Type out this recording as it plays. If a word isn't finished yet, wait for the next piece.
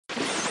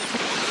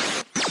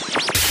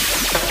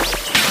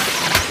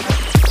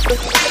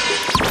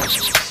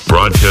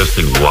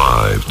Broadcasting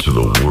live to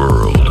the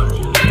world.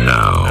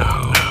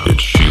 Now,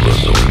 it's Sheila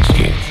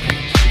Zielinski.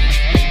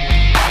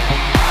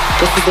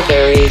 This is a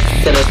very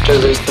sinister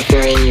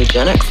Luciferian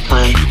eugenics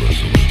plan.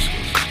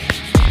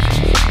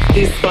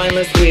 These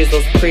spineless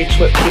weasels preach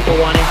what people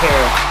want to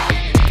hear.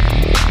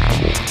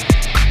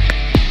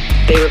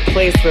 They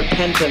replace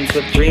repentance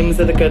with dreams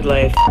of the good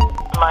life.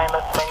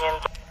 Mindless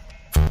minions.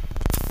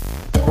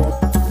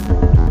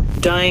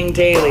 Dying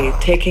daily,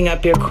 taking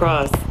up your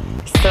cross,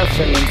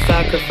 suffering and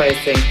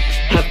sacrificing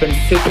have been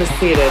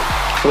superseded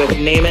with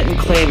name it and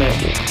claim it.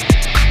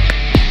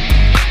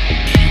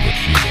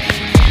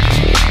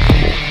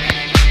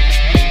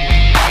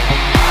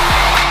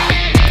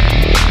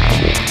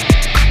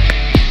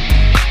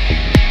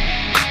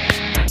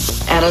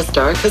 And as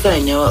dark as I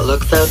know it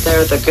looks out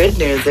there, the good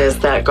news is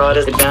that God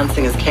is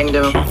advancing his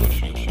kingdom.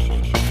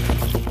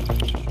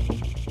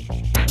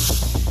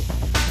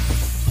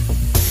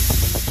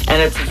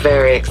 And it's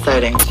very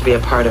exciting to be a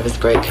part of his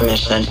great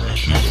commission.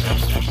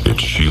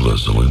 It's Sheila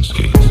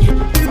Zielinski.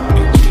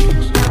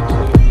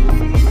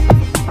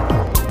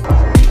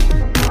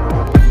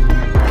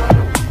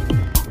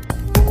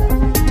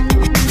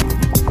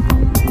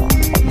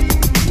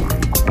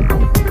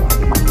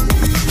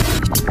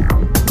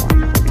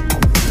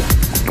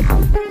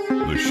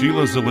 The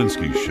Sheila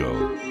Zielinski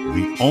Show,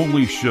 the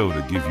only show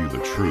to give you the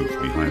truth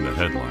behind the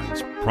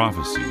headlines,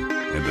 prophecy,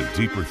 and the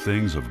deeper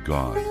things of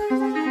God.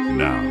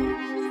 Now,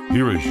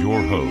 here is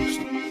your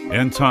host,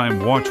 end-time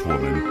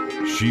watchwoman,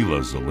 Sheila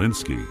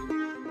Zielinski.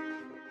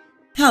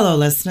 Hello,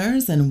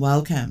 listeners, and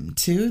welcome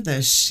to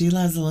the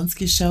Sheila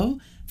Zielinski Show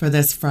for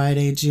this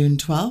Friday, June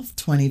 12th,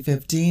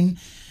 2015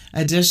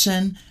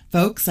 edition.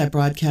 Folks, I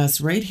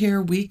broadcast right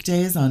here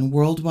weekdays on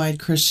Worldwide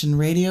Christian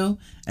Radio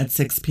at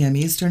 6 p.m.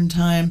 Eastern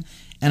Time,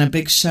 and a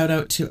big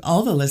shout-out to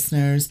all the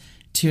listeners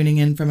tuning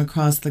in from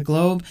across the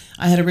globe.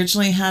 I had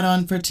originally had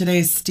on for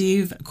today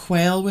Steve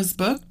Quayle was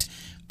booked,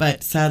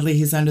 but sadly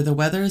he's under the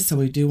weather, so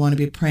we do want to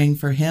be praying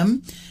for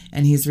him,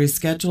 and he's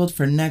rescheduled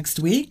for next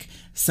week.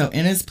 So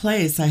in his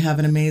place, I have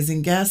an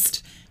amazing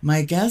guest.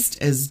 My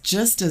guest is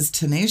just as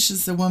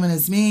tenacious a woman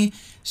as me.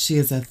 She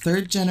is a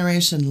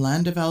third-generation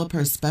land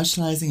developer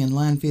specializing in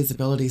land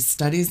feasibility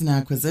studies and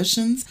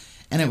acquisitions,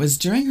 and it was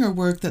during her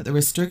work that the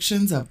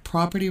restrictions of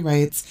property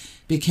rights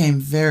became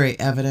very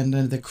evident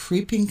under the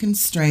creeping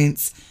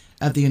constraints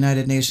of the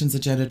United Nations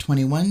Agenda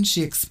 21.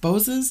 She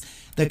exposes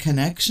the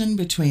connection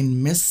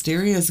between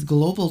mysterious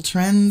global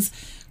trends,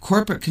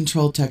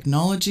 corporate-controlled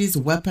technologies,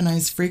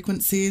 weaponized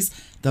frequencies,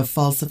 the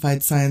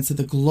falsified science of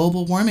the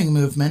global warming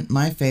movement,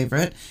 my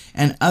favorite,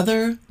 and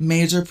other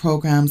major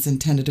programs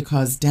intended to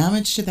cause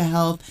damage to the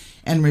health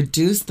and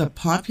reduce the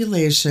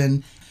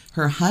population.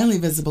 Her highly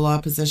visible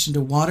opposition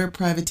to water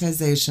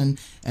privatization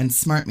and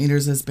smart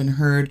meters has been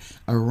heard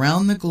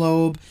around the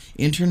globe,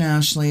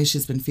 internationally.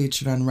 She's been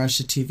featured on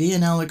Russia TV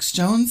and Alex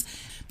Jones,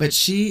 but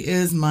she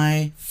is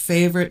my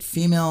favorite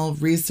female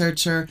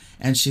researcher,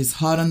 and she's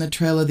hot on the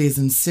trail of these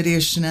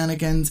insidious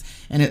shenanigans,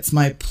 and it's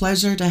my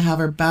pleasure to have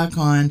her back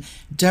on.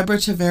 Deborah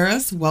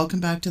Tavares,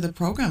 welcome back to the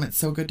program. It's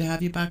so good to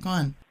have you back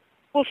on.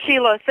 Well,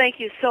 Sheila, thank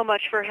you so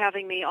much for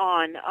having me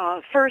on.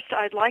 First,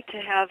 I'd like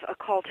to have a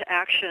call to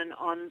action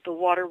on the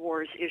water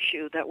wars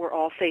issue that we're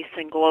all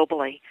facing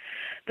globally.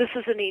 This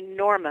is an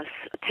enormous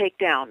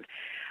takedown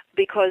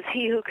because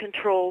he who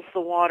controls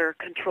the water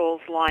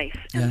controls life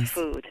and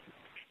food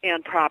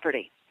and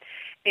property.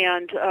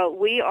 And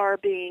we are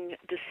being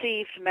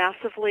deceived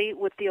massively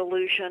with the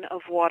illusion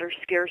of water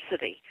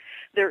scarcity.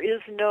 There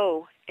is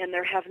no, and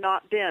there have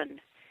not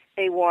been,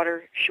 a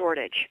water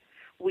shortage.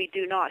 We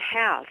do not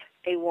have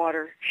a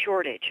water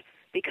shortage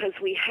because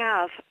we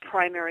have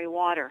primary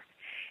water.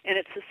 And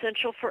it's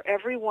essential for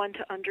everyone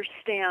to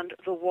understand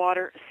the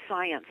water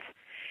science.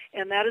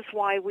 And that is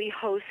why we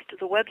host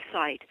the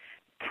website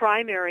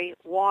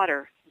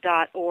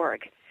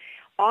primarywater.org.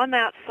 On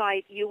that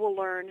site, you will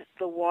learn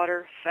the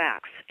water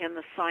facts and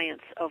the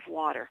science of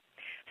water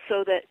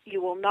so that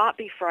you will not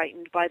be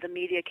frightened by the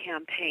media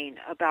campaign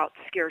about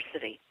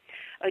scarcity.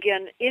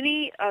 Again,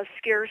 any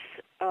scarce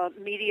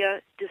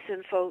media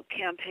disinfo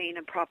campaign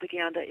and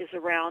propaganda is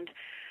around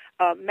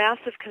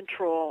massive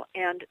control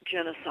and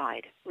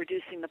genocide,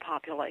 reducing the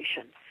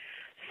population.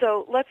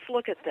 So let's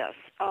look at this.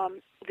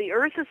 The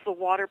Earth is the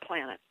water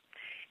planet,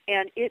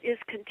 and it is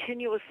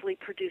continuously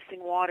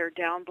producing water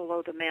down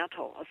below the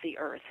mantle of the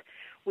Earth.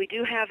 We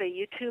do have a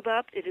YouTube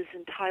up. It is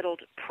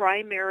entitled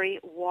Primary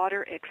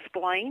Water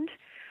Explained.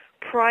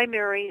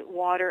 Primary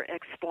Water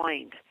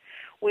Explained.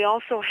 We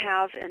also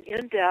have an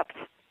in-depth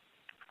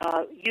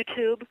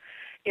YouTube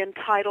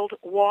entitled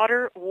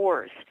Water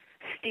Wars,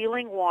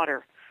 Stealing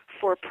Water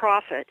for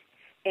Profit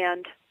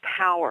and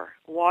Power.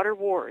 Water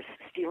Wars,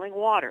 Stealing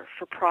Water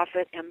for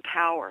Profit and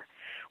Power.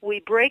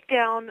 We break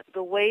down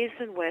the ways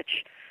in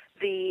which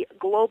the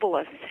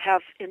globalists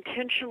have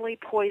intentionally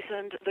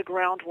poisoned the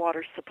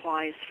groundwater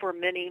supplies for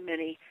many,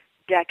 many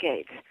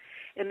decades.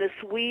 And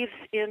this weaves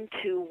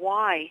into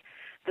why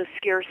the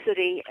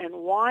scarcity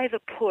and why the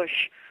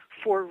push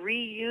for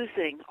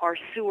reusing our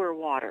sewer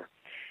water.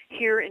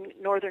 Here in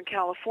Northern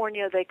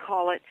California, they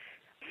call it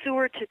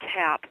sewer to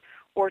tap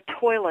or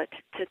toilet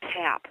to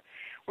tap.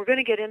 We're going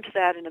to get into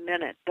that in a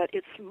minute, but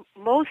it's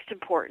most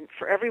important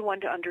for everyone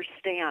to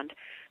understand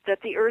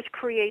that the earth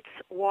creates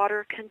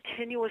water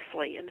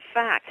continuously. In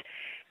fact,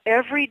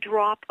 every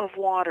drop of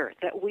water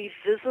that we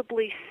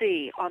visibly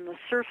see on the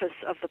surface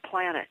of the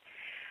planet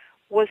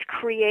was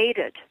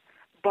created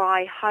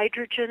by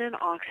hydrogen and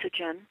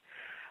oxygen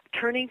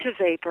turning to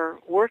vapor,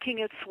 working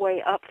its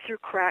way up through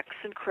cracks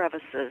and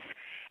crevices,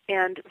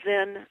 and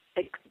then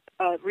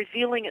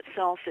revealing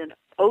itself in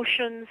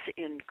oceans,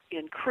 in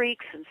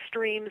creeks and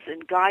streams, in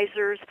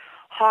geysers,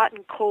 hot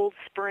and cold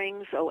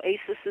springs,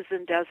 oases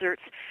and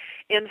deserts.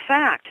 In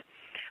fact,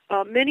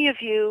 many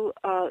of you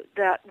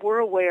that were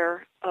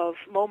aware of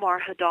Muammar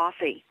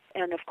Gaddafi,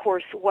 and of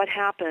course what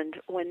happened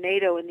when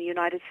NATO and the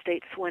United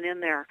States went in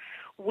there,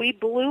 we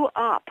blew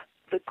up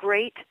the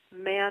great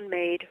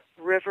man-made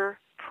river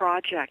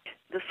project.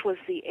 This was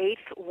the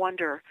eighth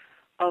wonder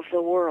of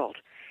the world.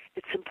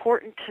 It's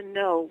important to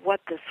know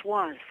what this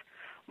was.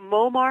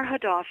 Muammar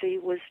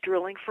Gaddafi was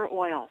drilling for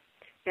oil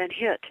and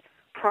hit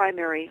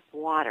primary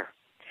water.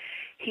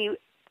 He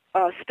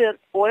spent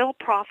oil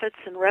profits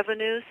and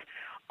revenues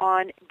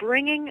on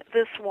bringing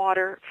this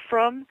water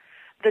from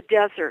the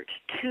desert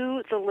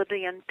to the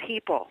Libyan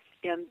people,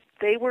 and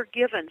they were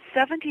given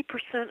 70%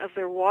 of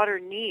their water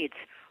needs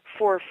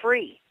for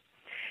free.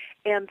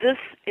 And this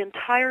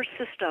entire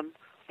system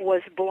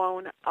was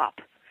blown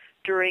up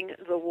during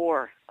the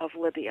war of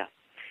Libya.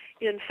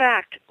 In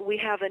fact, we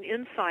have an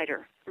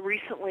insider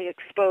recently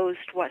exposed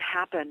what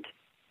happened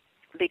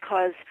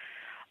because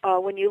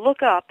when you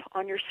look up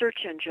on your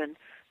search engine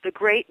the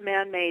Great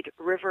Man-Made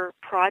River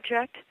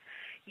Project,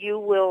 you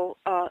will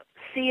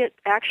see it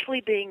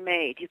actually being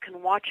made. You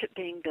can watch it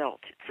being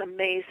built. It's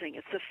amazing.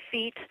 It's a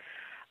feat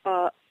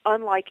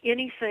unlike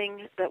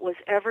anything that was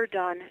ever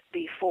done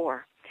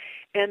before.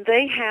 And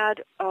they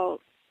had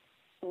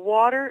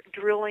water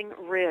drilling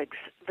rigs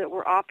that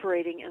were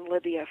operating in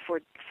Libya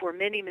for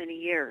many, many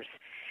years.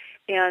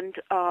 And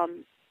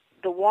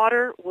the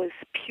water was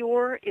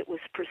pure, it was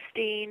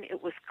pristine,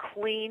 it was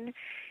clean.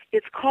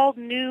 It's called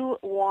new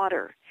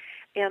water.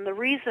 And the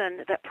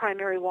reason that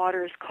primary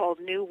water is called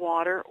new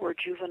water or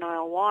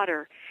juvenile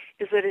water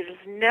is that it has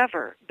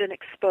never been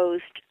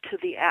exposed to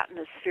the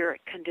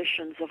atmospheric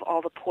conditions of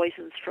all the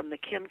poisons from the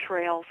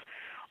chemtrails,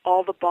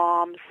 all the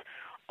bombs,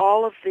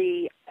 all of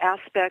the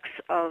aspects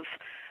of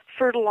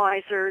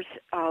fertilizers.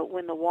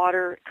 When the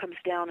water comes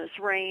down as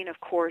rain, of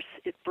course,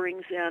 it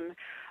brings in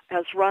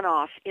as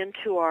runoff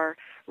into our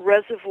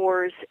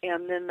reservoirs,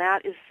 and then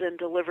that is then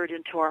delivered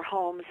into our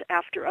homes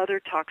after other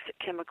toxic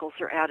chemicals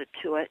are added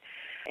to it.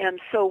 And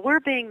so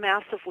we're being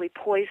massively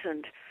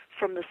poisoned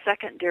from the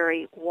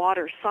secondary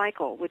water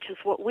cycle, which is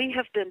what we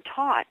have been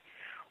taught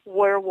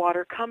where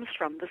water comes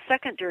from, the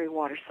secondary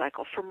water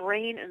cycle from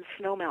rain and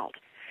snowmelt.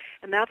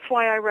 And that's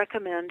why I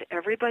recommend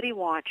everybody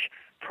watch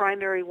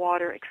Primary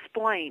Water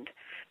Explained,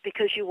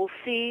 because you will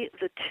see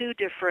the two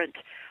different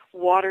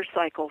water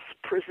cycles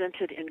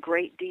presented in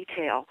great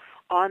detail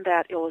on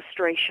that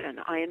illustration.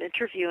 I am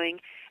interviewing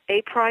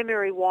a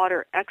primary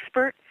water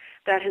expert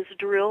that has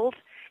drilled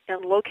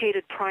and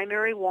located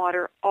primary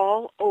water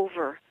all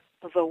over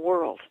the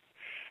world.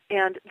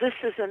 And this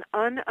is an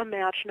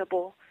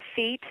unimaginable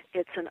feat.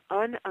 It's an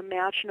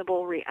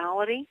unimaginable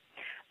reality.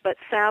 But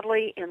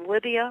sadly, in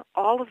Libya,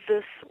 all of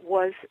this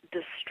was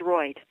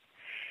destroyed.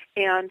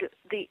 And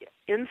the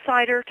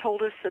insider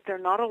told us that they're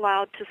not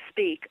allowed to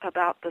speak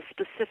about the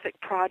specific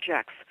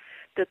projects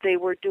that they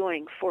were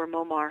doing for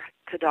Muammar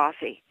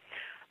Gaddafi.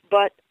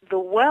 But the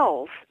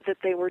wells that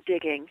they were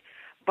digging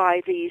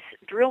by these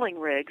drilling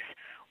rigs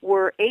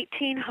were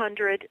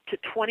 1,800 to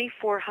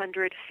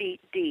 2,400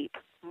 feet deep,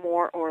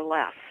 more or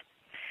less.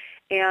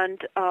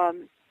 And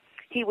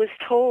he was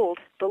told,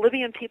 the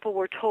Libyan people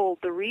were told,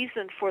 the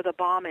reason for the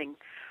bombing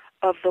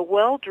of the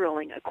well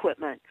drilling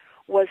equipment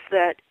was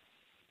that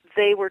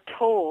they were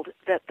told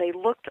that they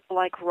looked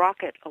like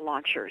rocket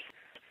launchers.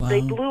 Wow.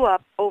 They blew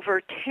up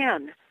over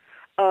 10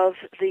 of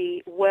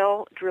the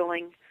well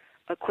drilling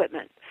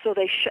equipment. So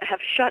they have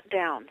shut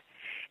down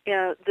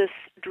this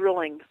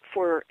drilling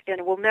and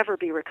it will never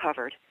be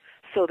recovered,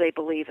 so they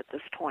believe at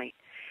this point.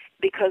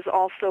 Because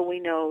also we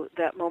know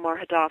that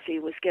Muammar Gaddafi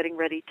was getting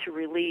ready to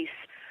release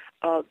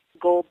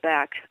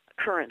gold-backed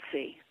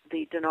currency.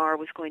 The dinar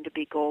was going to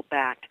be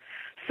gold-backed.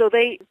 So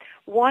they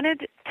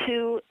wanted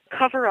to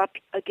cover up,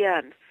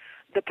 again,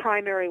 the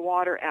primary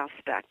water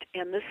aspect.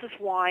 And this is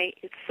why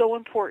it's so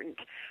important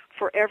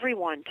for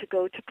everyone to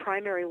go to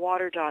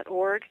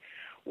primarywater.org,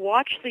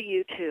 watch the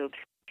YouTubes,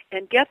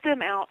 and get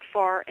them out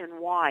far and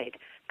wide,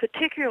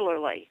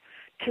 particularly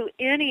to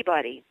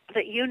anybody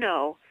that you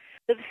know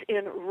lives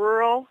in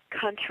rural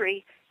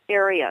country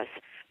areas,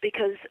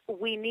 because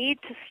we need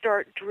to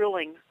start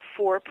drilling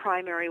for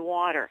primary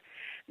water.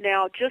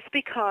 Now, just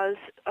because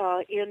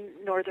in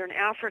northern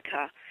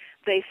Africa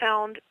they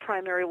found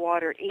primary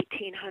water at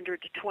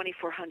 1,800 to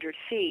 2,400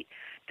 feet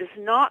does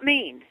not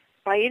mean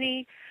by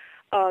any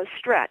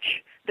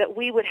stretch that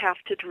we would have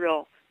to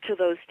drill to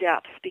those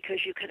depths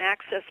because you can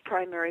access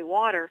primary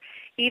water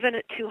even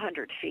at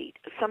 200 feet,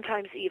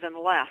 sometimes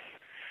even less.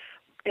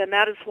 And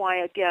that is why,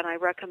 again, I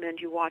recommend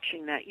you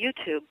watching that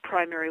YouTube,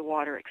 Primary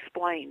Water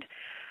Explained.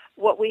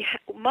 What we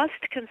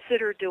must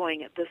consider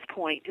doing at this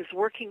point is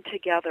working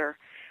together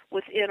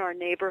within our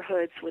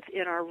neighborhoods,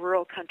 within our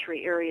rural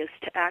country areas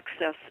to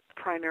access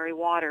primary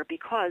water,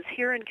 because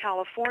here in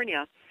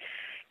California,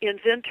 in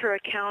Ventura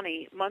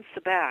County, months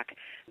back,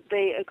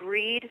 they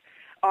agreed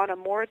on a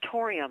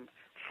moratorium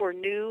for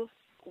new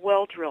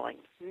well drilling.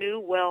 New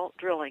well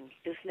drilling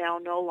is now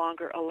no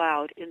longer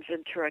allowed in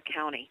Ventura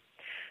County.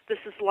 This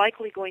is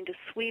likely going to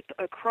sweep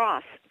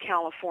across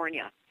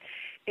California.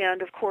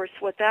 And, of course,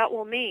 what that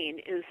will mean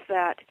is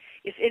that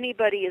if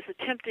anybody is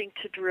attempting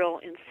to drill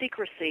in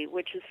secrecy,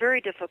 which is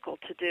very difficult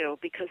to do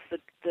because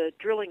the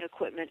drilling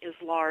equipment is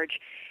large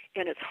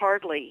and it's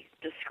hardly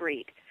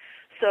discreet.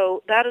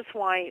 So that is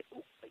why,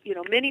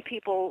 many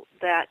people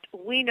that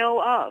we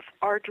know of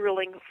are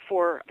drilling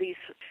for these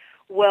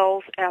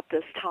wells at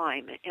this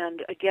time.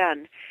 And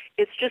again,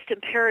 it's just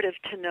imperative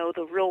to know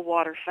the real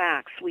water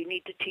facts. We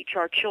need to teach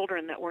our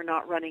children that we're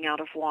not running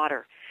out of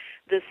water.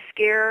 This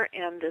scare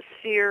and this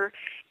fear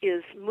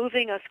is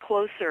moving us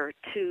closer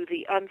to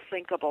the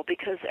unthinkable,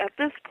 because at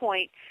this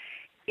point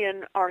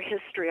in our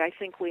history, I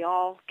think we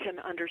all can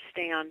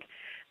understand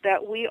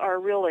that we are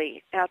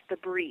really at the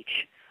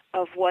breach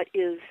of what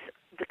is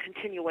the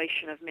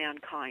continuation of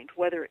mankind,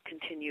 whether it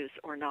continues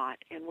or not.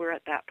 And we're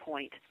at that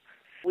point.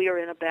 We are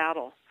in a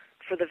battle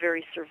for the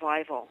very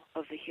survival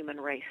of the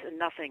human race, and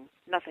nothing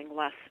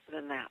less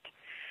than that.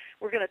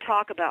 We're going to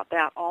talk about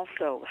that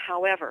also.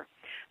 However,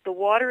 the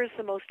water is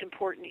the most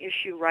important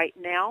issue right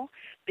now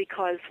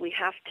because we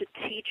have to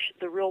teach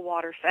the real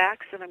water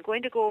facts, and I'm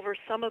going to go over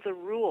some of the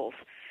rules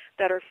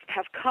that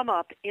have come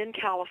up in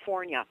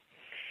California.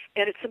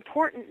 And it's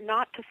important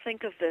not to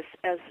think of this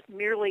as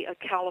merely a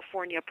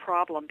California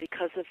problem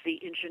because of the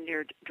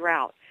engineered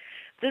drought.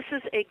 This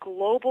is a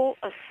global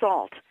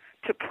assault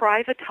to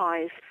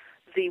privatize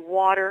the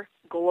water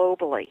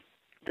globally.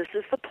 This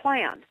is the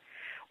plan.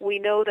 We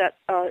know that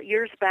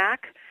years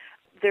back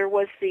there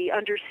was the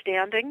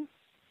understanding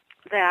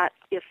that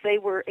if they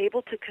were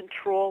able to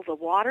control the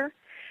water,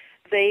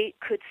 they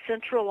could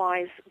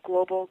centralize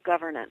global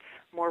governance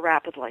more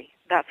rapidly.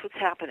 That's what's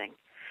happening.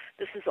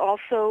 This is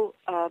also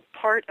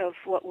part of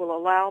what will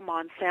allow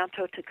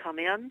Monsanto to come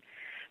in,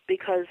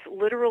 because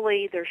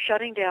literally they're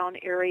shutting down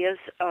areas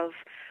of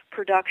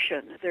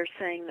production. They're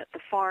saying that the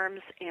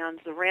farms and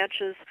the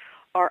ranches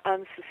are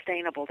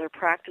unsustainable. Their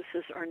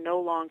practices are no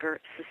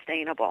longer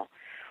sustainable.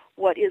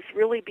 What is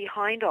really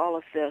behind all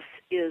of this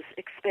is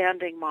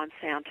expanding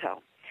Monsanto.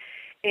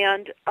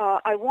 And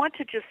I want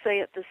to just say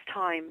at this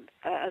time,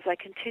 as I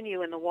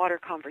continue in the water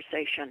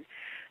conversation,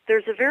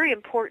 there's a very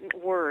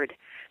important word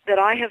that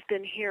I have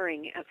been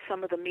hearing at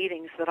some of the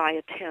meetings that I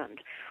attend.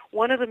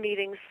 One of the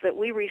meetings that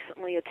we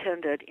recently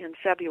attended in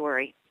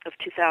February of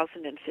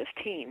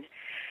 2015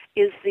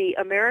 is the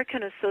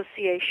American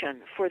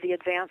Association for the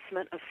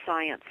Advancement of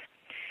Science.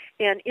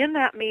 And in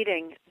that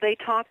meeting, they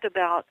talked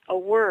about a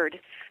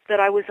word that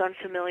I was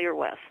unfamiliar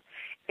with.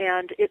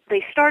 And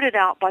they started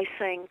out by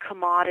saying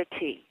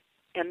commodity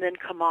and then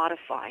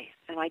commodify.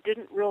 And I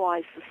didn't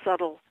realize the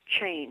subtle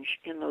change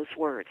in those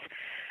words.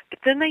 But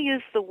then they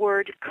used the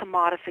word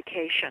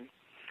commodification.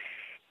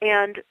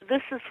 And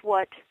this is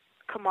what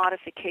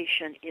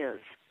commodification is.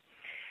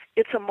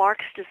 It's a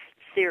Marxist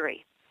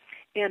theory.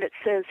 And it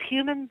says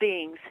human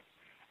beings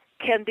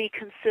can be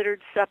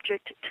considered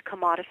subject to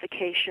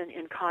commodification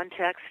in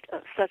context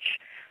of such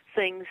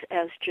things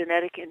as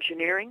genetic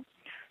engineering,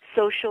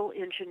 social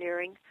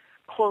engineering,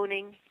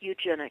 cloning,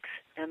 eugenics,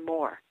 and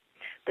more.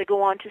 They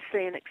go on to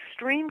say an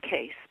extreme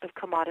case of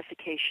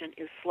commodification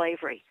is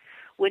slavery,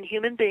 when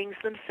human beings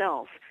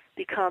themselves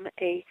become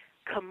a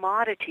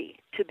commodity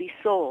to be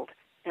sold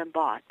and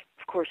bought.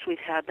 Of course, we've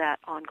had that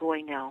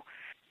ongoing now.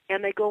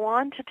 And they go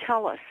on to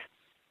tell us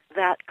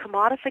that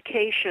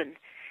commodification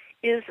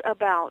is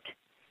about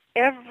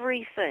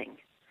everything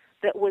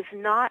that was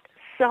not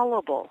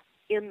sellable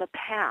in the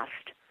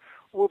past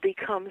will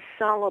become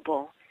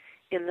sellable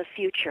in the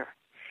future.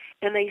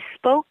 And they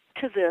spoke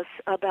to this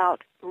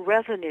about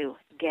revenue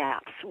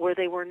gaps where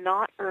they were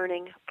not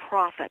earning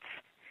profits.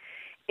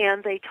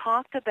 And they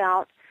talked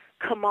about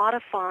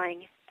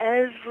commodifying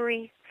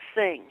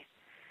everything,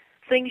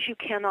 things you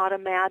cannot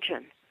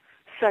imagine,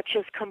 such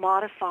as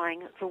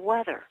commodifying the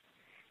weather.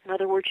 In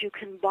other words, you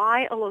can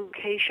buy a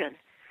location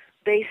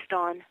based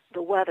on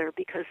the weather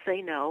because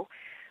we know,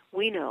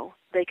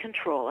 they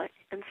control it,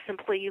 and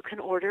simply you can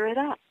order it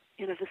up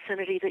in a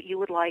vicinity that you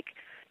would like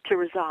to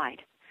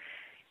reside.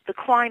 The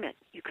climate,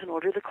 you can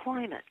order the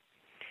climate.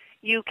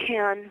 You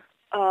can,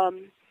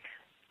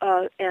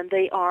 and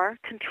they are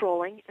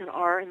controlling and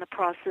are in the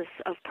process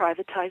of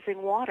privatizing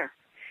water.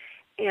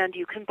 And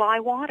you can buy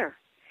water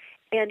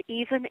and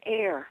even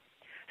air.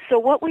 So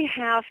what we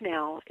have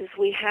now is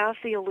we have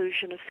the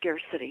illusion of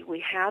scarcity.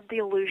 We have the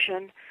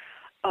illusion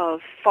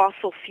of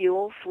fossil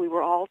fuels. We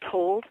were all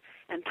told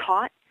and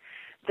taught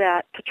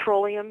that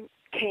petroleum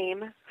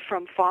came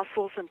from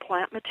fossils and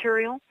plant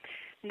material.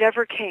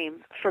 never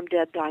came from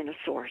dead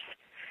dinosaurs.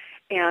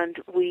 And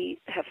we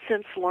have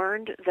since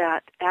learned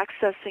that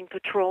accessing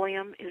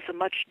petroleum is a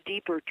much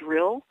deeper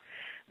drill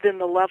than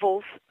the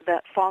levels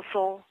that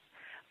fossils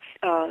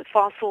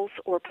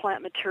or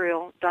plant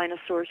material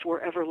dinosaurs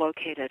were ever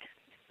located.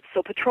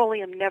 So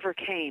petroleum never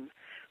came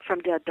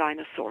from dead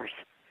dinosaurs.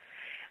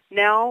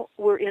 Now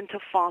we're into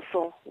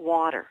fossil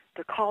water.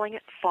 They're calling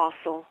it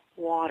fossil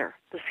water.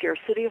 The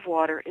scarcity of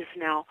water is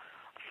now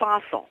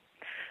fossil.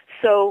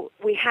 So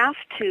we have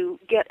to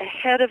get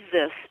ahead of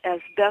this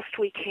as best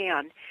we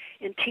can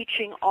in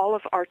teaching all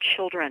of our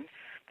children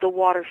the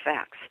water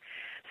facts.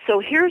 So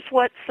here's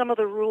what some of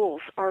the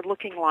rules are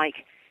looking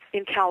like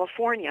in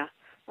California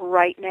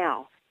right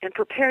now. And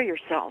prepare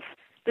yourselves.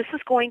 This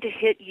is going to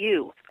hit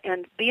you,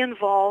 and be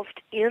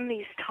involved in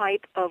these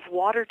type of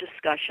water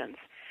discussions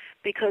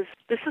because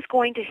this is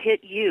going to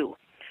hit you.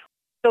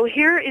 So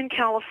here in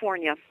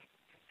California,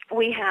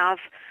 we have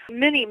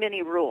many,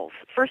 many rules.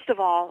 First of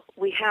all,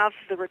 we have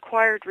the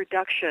required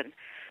reduction,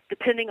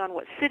 depending on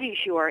what cities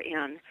you are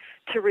in,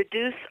 to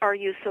reduce our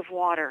use of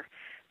water.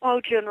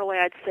 Oh, generally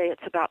I'd say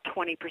it's about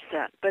 20%,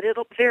 but it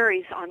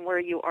varies on where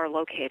you are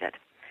located.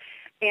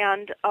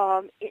 And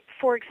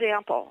for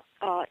example,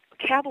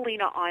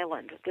 Catalina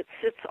Island that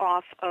sits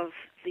off of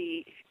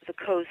the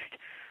coast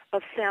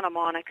of Santa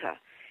Monica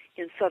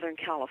in Southern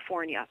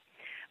California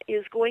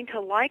is going to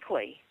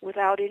likely,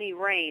 without any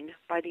rain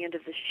by the end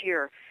of this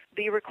year,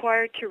 be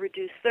required to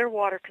reduce their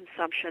water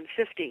consumption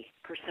 50%.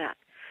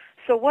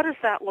 So what does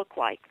that look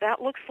like?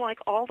 That looks like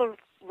all the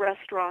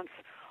restaurants,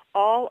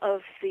 all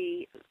of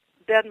the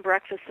bed and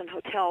breakfasts and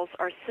hotels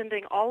are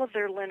sending all of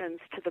their linens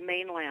to the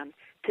mainland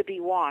to be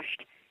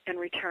washed and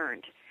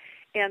returned,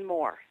 and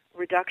more.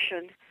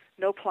 Reduction,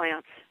 no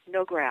plants,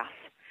 no grass.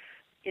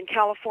 In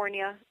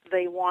California,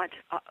 they want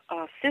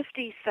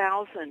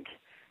 50,000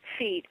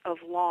 feet of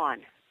lawn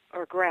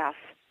or grass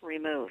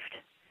removed.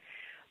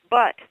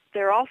 But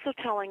they're also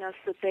telling us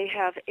that they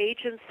have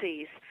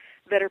agencies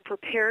that are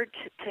prepared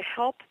to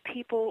help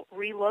people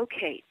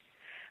relocate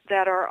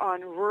that are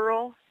on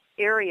rural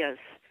areas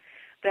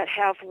that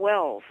have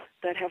wells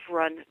that have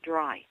run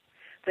dry.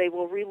 They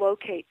will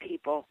relocate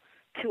people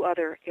to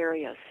other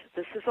areas.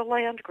 This is a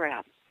land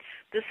grab.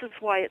 This is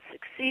why it's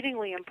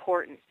exceedingly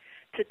important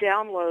to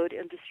download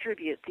and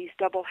distribute these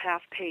double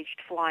half-paged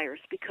flyers,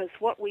 because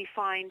what we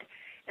find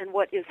and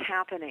what is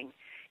happening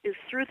is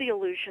through the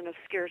illusion of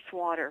scarce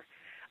water,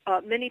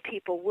 many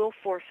people will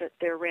forfeit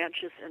their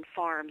ranches and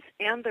farms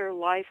and their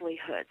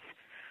livelihoods,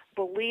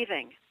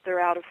 believing they're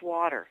out of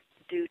water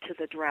due to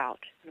the drought.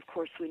 And of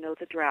course, we know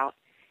the drought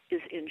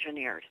is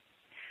engineered.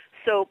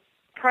 So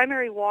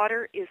primary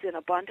water is in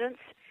abundance,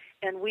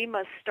 and we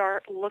must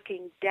start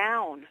looking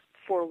down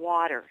for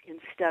water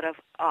instead of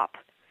up.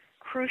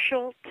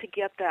 Crucial to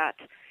get that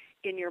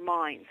in your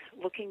minds,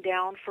 looking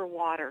down for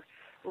water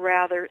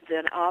rather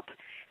than up.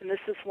 And this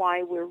is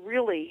why we're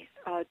really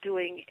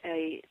doing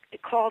a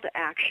call to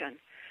action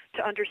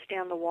to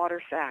understand the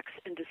water facts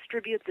and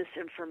distribute this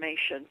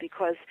information,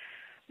 because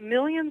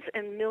millions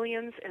and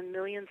millions and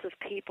millions of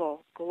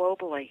people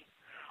globally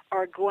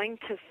are going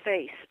to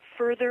face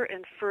further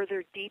and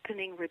further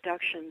deepening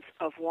reductions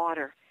of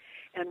water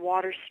and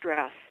water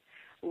stress,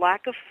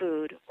 lack of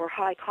food or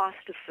high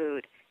cost of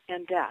food,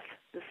 and death.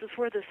 This is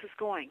where this is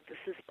going. This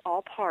is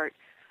all part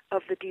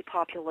of the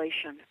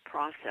depopulation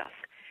process.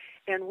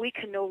 And we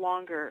can no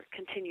longer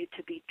continue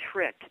to be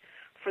tricked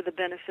for the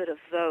benefit of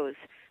those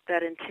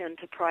that intend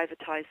to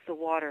privatize the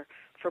water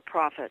for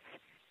profits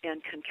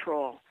and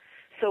control.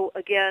 So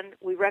again,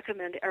 we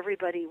recommend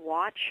everybody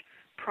watch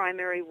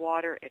Primary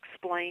Water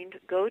Explained.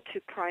 Go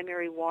to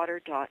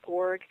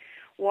primarywater.org.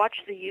 Watch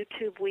the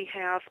YouTube we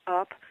have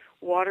up,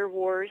 Water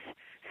Wars,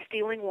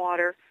 Stealing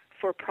Water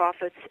for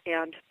Profits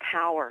and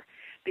Power,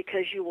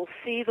 because you will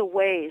see the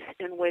ways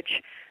in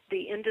which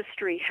the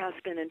industry has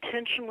been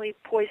intentionally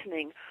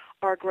poisoning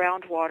our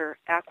groundwater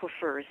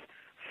aquifers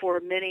for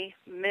many,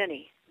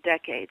 many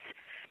decades.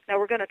 Now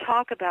we're going to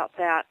talk about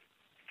that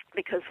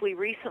because we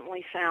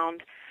recently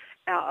found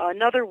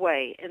another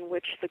way in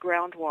which the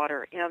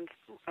groundwater and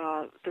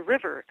the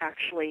river,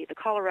 actually, the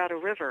Colorado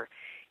River,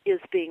 is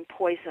being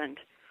poisoned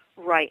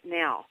right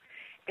now.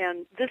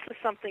 And this is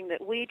something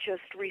that we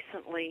just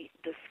recently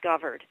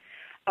discovered.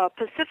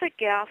 Pacific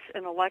Gas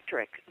and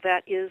Electric,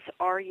 that is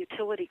our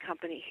utility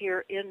company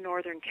here in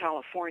Northern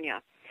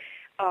California,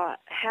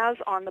 has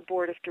on the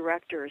board of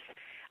directors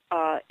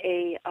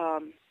a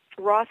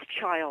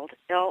Rothschild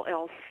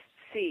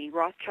LLC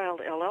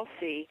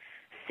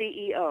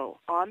CEO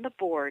on the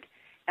board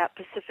at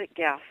Pacific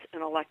Gas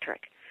and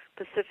Electric.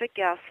 Pacific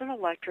Gas and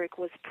Electric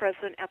was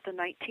present at the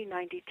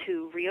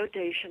 1992 Rio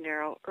de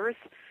Janeiro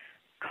Earth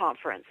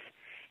Conference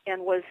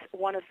and was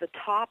one of the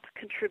top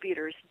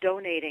contributors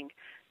donating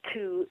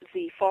to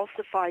the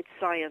falsified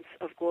science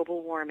of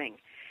global warming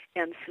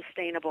and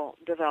sustainable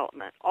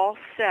development, all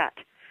set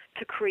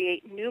to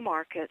create new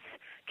markets,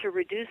 to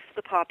reduce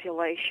the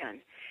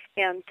population,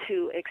 and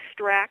to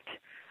extract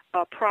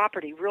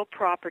property, real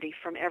property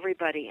from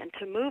everybody, and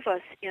to move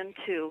us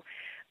into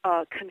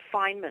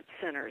confinement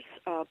centers.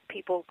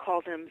 People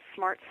call them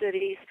smart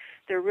cities.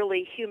 They're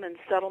really human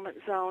settlement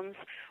zones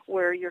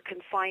where your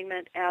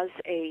confinement as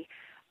a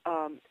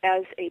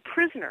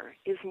prisoner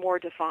is more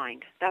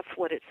defined. That's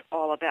what it's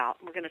all about.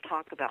 We're going to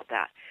talk about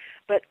that.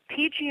 But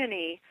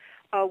PG&E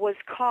was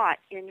caught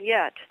in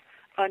yet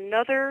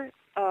another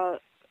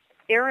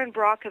Aaron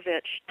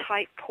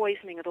Brockovich-type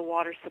poisoning of the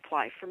water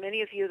supply. For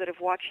many of you that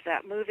have watched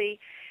that movie,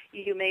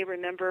 you may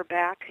remember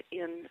back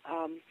in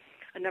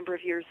a number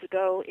of years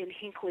ago in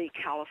Hinckley,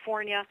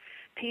 California,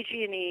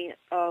 PG&E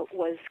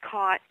was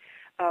caught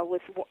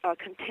with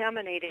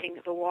contaminating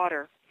the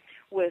water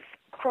with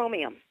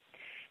chromium.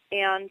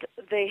 And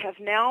they have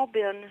now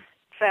been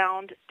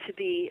found to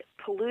be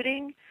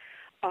polluting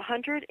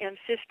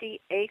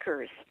 150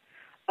 acres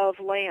of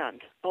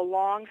land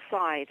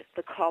alongside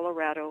the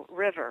Colorado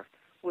River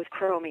with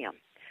chromium.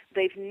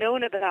 They've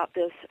known about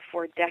this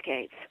for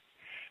decades.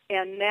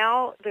 And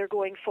now they're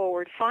going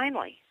forward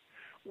finally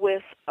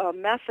with a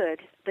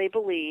method, they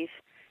believe,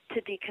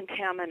 to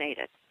decontaminate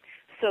it.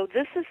 So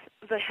this is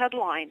the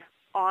headline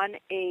on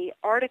an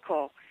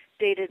article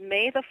dated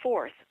May the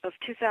 4th of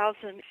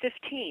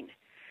 2015.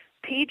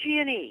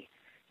 PG&E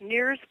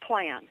nears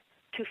plan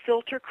to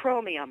filter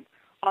chromium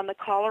on the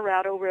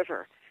Colorado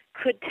River.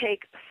 Could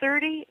take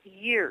 30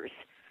 years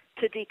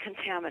to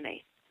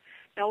decontaminate.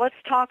 Now let's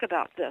talk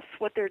about this,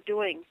 what they're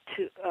doing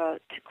to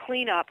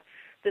clean up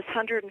this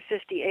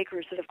 150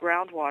 acres of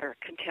groundwater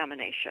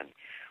contamination,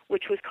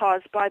 which was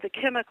caused by the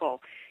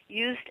chemical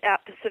used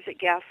at Pacific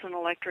Gas and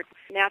Electric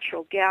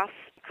natural gas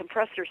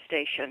compressor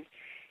station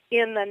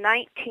in the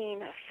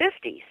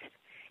 1950s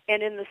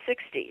and in the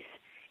 60s,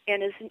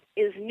 and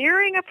is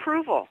nearing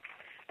approval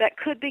that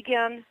could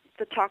begin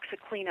the toxic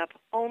cleanup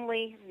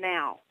only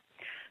now.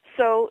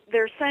 So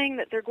they're saying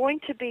that they're going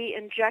to be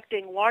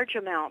injecting large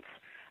amounts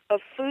of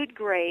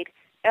food-grade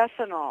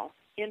ethanol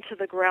into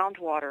the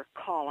groundwater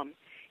column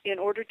in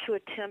order to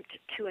attempt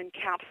to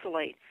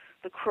encapsulate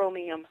the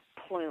chromium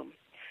plume.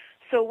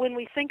 So when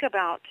we think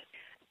about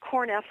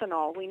corn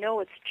ethanol, we know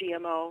it's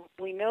GMO.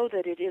 We know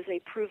that it is a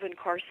proven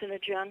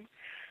carcinogen.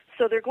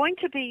 So they're going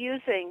to be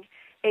using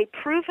a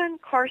proven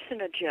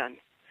carcinogen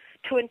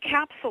to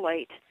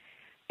encapsulate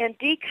and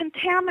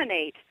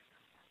decontaminate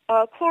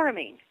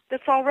chloramine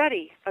that's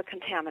already a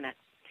contaminant.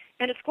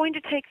 And it's going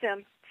to take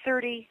them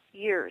 30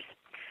 years.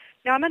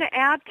 Now I'm going to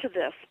add to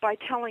this by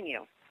telling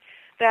you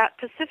that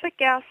Pacific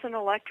Gas and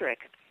Electric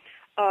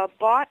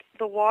bought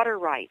the water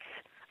rights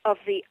of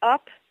the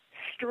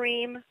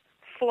upstream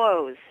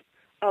flows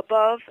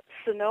above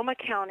Sonoma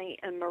County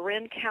and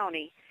Marin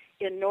County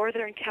in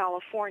Northern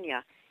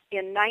California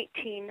in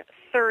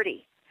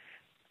 1930.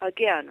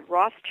 Again,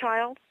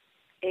 Rothschild,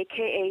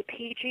 a.k.a.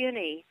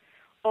 PG&E,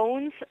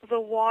 owns the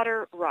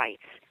water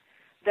rights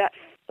that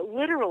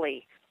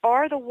literally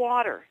are the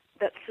water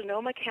that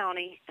Sonoma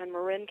County and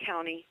Marin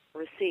County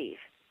receive.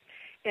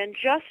 And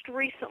just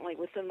recently,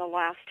 within the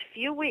last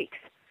few weeks,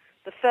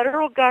 the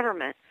federal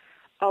government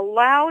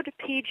allowed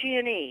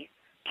PG&E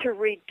to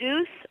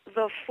reduce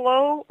the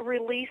flow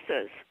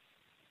releases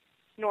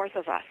north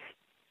of us,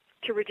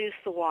 to reduce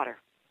the water.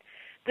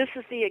 This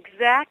is the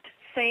exact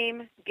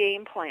same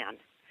game plan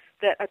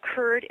that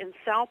occurred in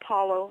Sao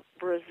Paulo,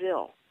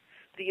 Brazil.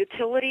 The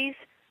utilities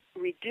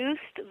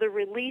reduced the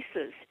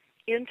releases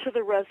into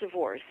the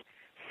reservoirs,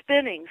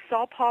 spinning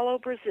Sao Paulo,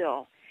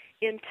 Brazil,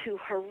 into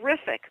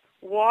horrific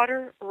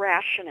water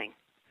rationing.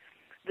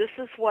 This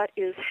is what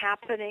is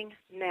happening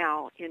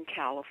now in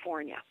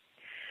California.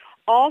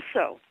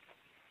 Also,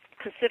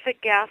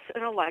 Pacific Gas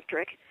and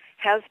Electric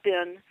has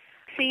been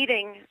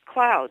seeding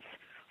clouds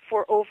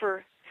for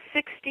over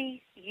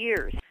 60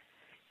 years,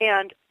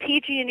 and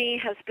PG&E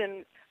has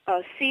been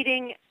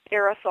seeding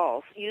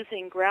aerosols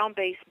using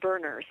ground-based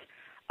burners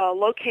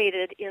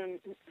located in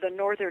the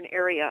northern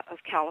area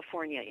of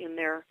California in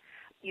their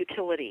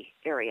utility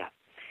area.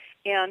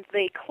 And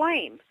they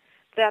claim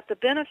that the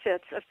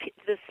benefits of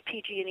this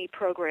PG&E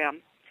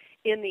program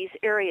in these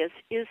areas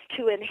is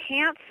to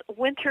enhance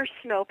winter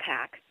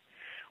snowpack,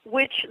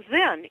 which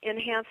then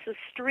enhances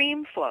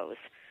stream flows,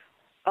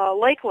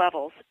 lake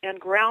levels, and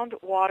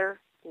groundwater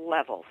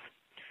levels.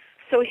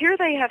 So here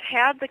they have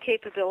had the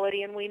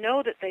capability, and we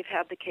know that they've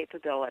had the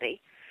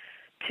capability,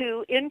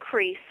 to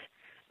increase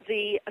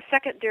the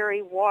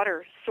secondary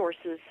water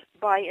sources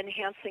by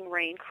enhancing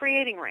rain,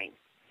 creating rain.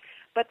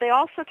 But they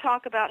also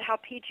talk about how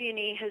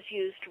PG&E has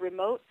used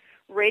remote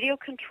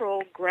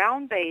radio-controlled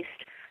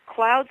ground-based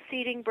cloud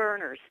seeding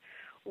burners,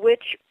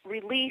 which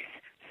release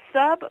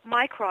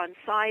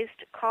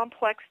sub-micron-sized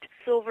complex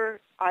silver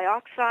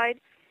dioxide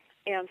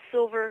and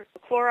silver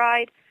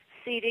chloride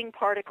seeding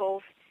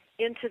particles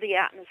into the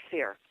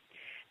atmosphere.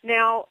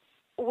 Now,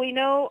 we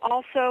know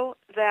also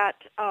that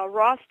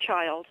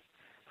Rothschild,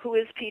 who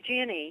is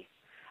PG&E,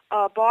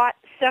 bought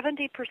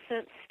 70%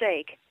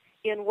 stake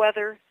in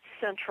Weather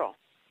Central.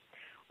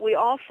 We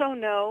also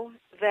know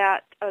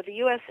that the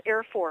U.S.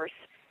 Air Force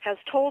has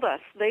told us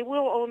they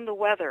will own the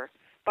weather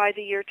by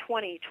the year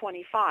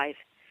 2025,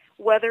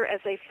 weather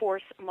as a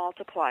force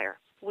multiplier.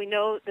 We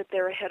know that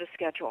they're ahead of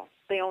schedule.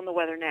 They own the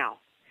weather now.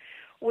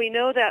 We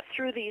know that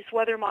through these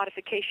weather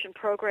modification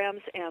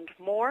programs and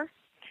more,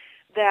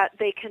 that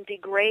they can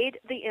degrade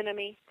the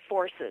enemy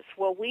forces.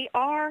 Well, we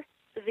are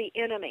the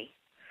enemy.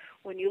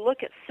 When you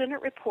look at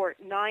Senate Report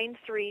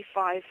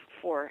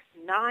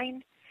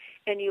 93549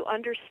 and you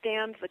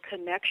understand the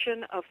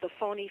connection of the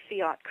phony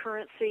fiat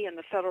currency and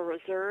the Federal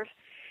Reserve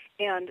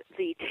and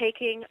the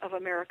taking of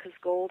America's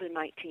gold in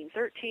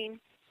 1913,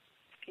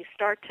 you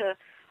start to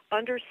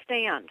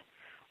understand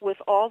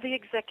with all the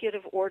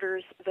executive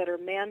orders that are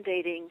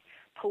mandating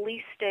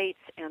police states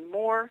and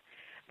more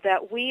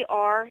that we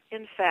are,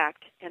 in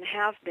fact, and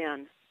have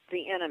been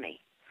the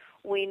enemy.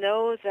 We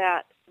know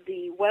that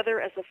the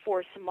weather as a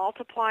force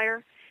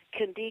multiplier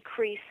can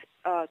decrease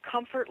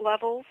comfort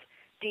levels,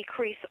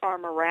 decrease our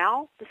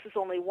morale. This is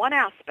only one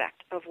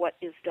aspect of what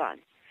is done.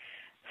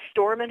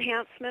 Storm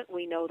enhancement,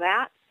 we know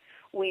that.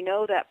 We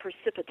know that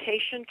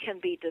precipitation can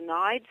be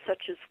denied,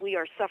 such as we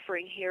are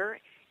suffering here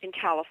in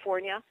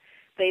California.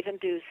 They've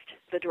induced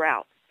the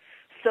drought.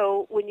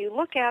 So when you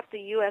look at the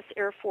U.S.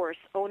 Air Force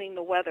owning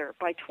the weather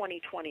by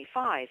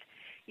 2025,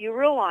 you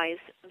realize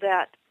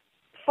that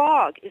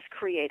fog is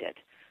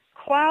created,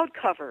 cloud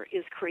cover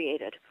is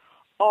created,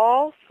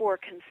 all for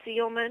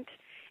concealment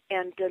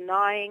and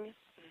denying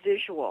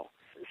visual,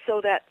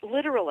 so that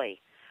literally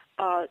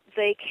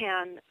they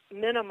can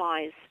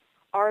minimize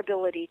our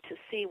ability to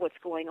see what's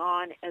going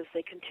on as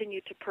they continue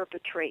to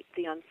perpetrate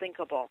the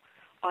unthinkable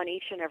on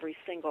each and every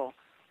single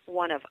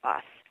one of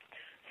us.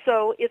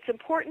 So it's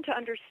important to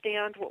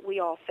understand what we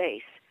all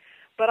face.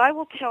 But I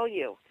will tell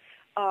you,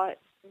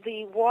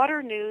 the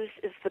water news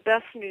is the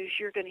best news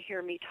you're going to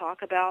hear me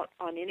talk about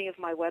on any of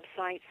my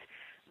websites.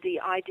 The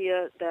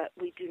idea that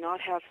we do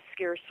not have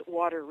scarce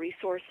water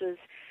resources.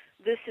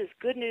 This is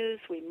good news.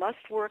 We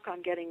must work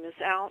on getting this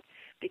out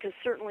because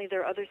certainly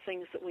there are other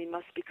things that we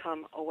must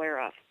become aware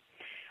of.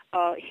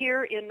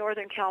 Here in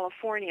Northern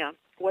California,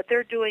 what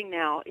they're doing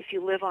now, if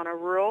you live on a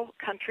rural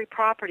country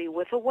property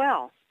with a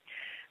well,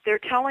 they're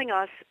telling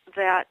us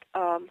that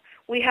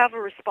we have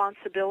a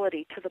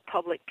responsibility to the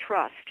public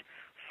trust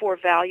for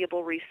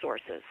valuable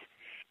resources,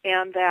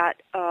 and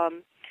that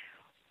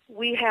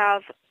we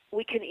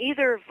can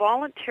either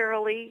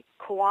voluntarily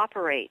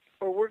cooperate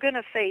or we're going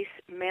to face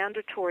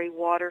mandatory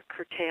water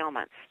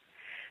curtailments.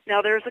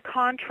 Now, there's a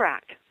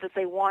contract that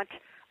they want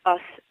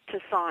us to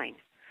sign.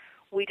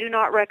 We do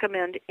not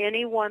recommend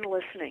anyone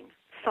listening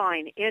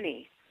sign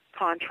any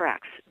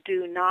contracts.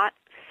 Do not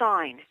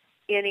sign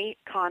any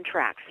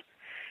contracts.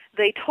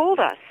 They told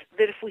us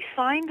that if we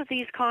signed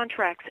these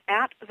contracts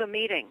at the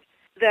meeting,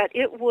 that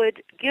it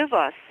would give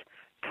us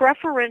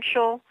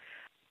preferential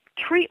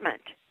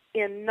treatment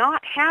in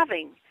not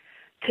having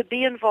to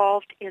be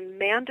involved in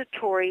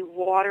mandatory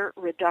water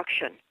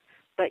reduction.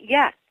 But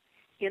yet,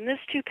 in this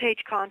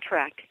 2-page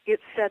contract, it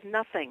said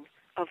nothing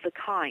of the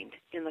kind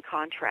in the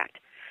contract.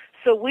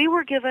 So we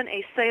were given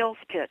a sales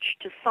pitch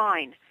to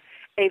sign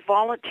a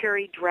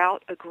voluntary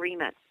drought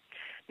agreement.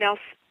 Now,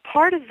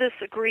 part of this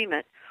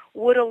agreement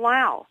would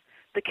allow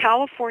the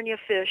California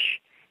Fish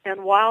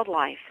and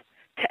Wildlife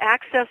to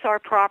access our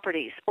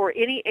properties, or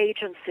any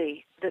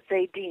agency that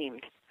they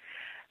deemed.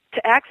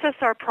 To access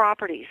our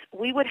properties,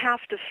 we would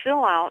have to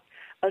fill out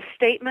a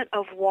statement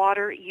of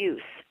water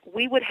use.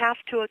 We would have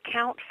to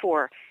account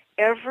for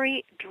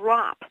every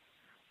drop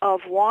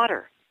of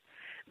water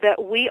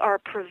that we are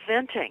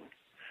preventing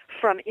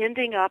from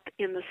ending up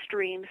in the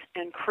streams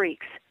and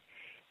creeks,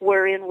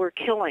 wherein we're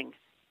killing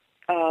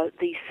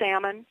the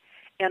salmon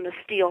and the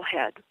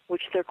steelhead,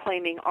 which they're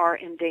claiming are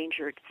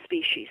endangered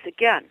species.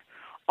 Again,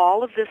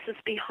 all of this is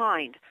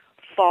behind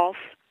false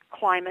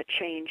climate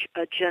change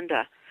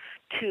agenda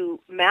to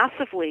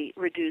massively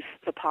reduce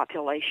the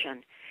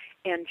population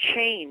and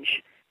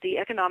change the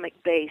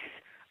economic base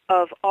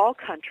of all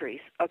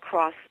countries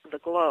across the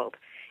globe.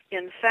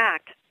 In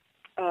fact,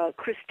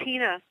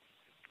 Christina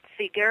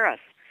Figueres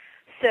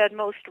said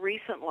most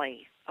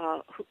recently,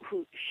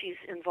 who she's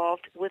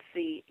involved with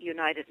the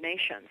United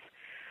Nations,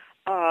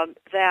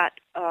 that,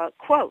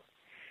 quote,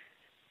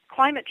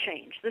 climate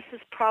change, this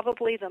is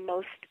probably the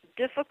most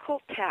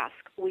difficult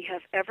task we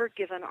have ever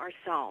given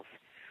ourselves,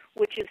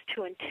 which is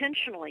to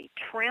intentionally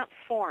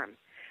transform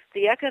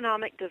the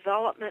economic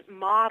development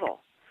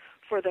model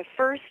for the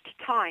first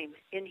time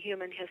in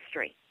human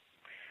history.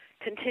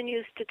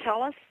 Continues to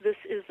tell us this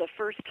is the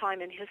first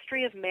time in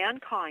history of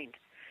mankind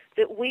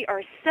that we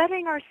are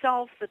setting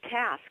ourselves the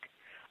task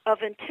of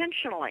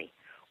intentionally,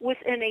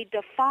 within a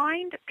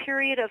defined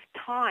period of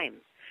time,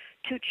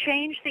 to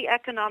change the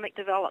economic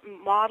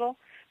development model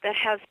that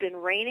has been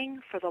reigning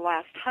for the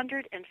last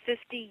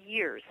 150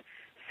 years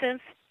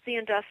since the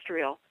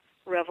Industrial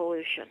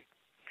Revolution.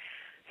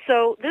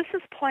 So this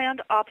is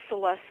planned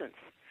obsolescence.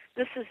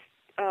 This is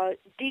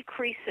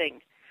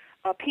decreasing.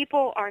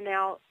 People are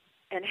now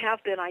and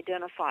have been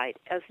identified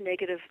as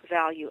negative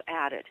value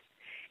added.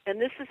 And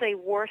this is a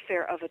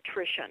warfare of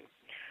attrition.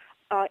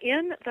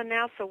 In the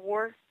NASA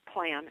war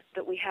plan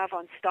that we have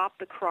on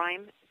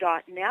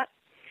stopthecrime.net,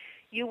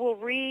 you will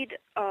read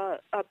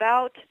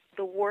about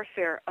the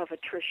warfare of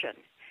attrition.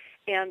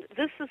 And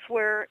this is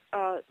where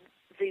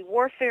the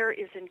warfare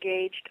is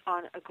engaged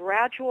on a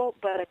gradual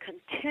but a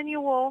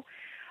continual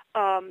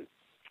and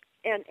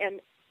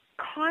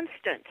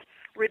constant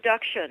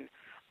reduction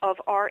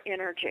of our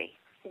energy.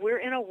 We're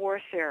in a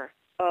warfare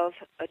of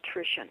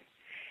attrition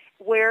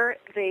where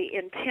they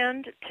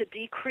intend to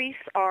decrease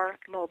our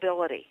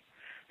mobility.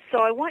 So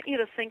I want you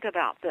to think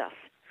about this.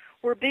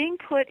 We're being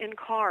put in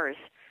cars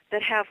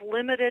that have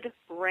limited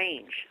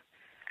range,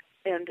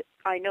 and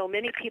I know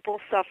many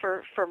people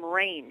suffer from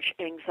range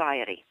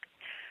anxiety.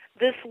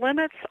 This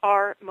limits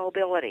our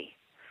mobility.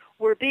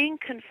 We're being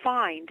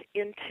confined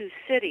into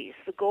cities.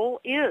 The goal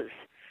is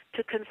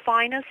to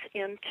confine us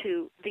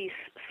into these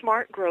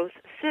smart growth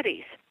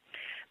cities.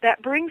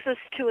 That brings us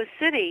to a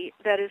city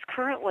that is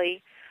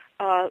currently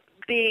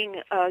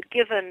being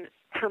given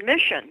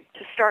permission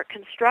to start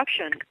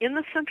construction in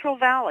the Central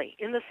Valley,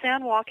 in the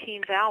San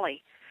Joaquin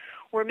Valley,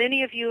 where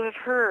many of you have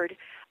heard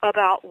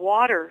about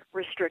water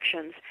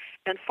restrictions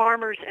and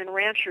farmers and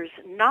ranchers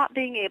not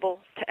being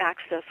able to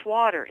access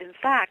water. In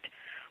fact,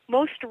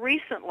 most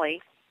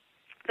recently,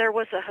 there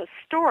was a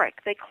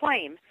historic, they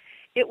claim,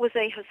 it was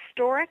a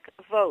historic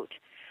vote,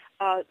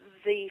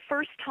 the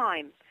first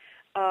time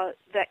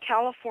that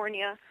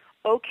California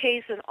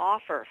okays an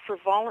offer for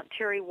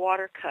voluntary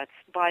water cuts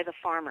by the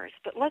farmers.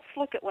 But let's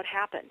look at what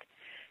happened.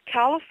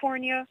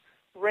 California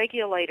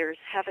regulators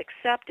have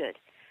accepted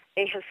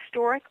a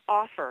historic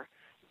offer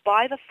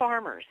by the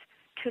farmers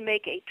to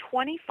make a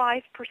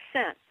 25%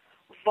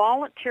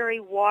 voluntary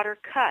water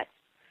cut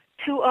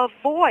to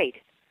avoid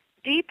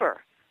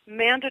deeper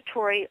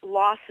mandatory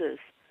losses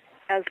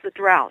as the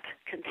drought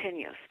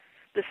continues.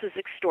 This is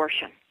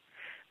extortion.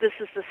 This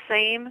is the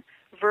same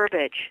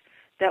verbiage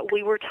that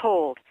we were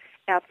told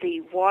at the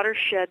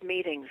watershed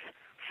meetings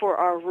for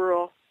our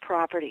rural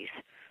properties.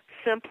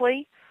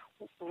 Simply,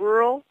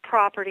 rural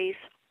properties,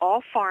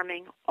 all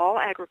farming, all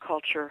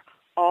agriculture,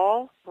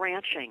 all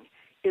ranching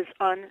is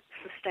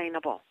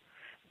unsustainable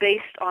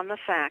based on the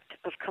fact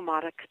of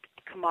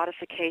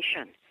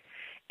commodification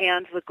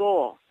and the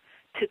goal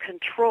to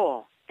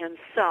control and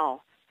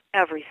sell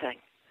everything.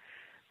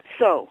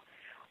 So,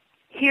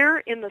 here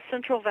in the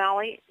Central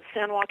Valley,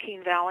 San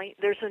Joaquin Valley,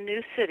 there's a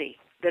new city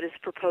that is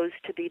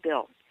proposed to be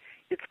built.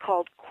 It's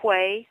called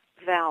Quay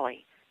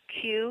Valley,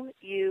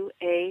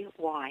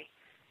 Q-U-A-Y,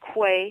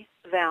 Quay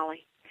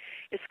Valley.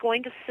 It's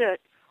going to sit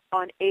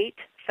on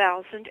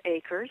 8,000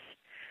 acres.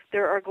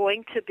 There are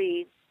going to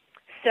be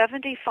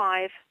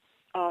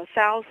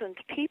 75,000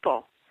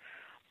 people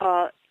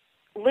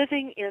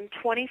living in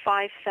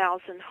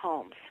 25,000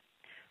 homes,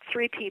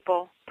 3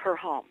 people per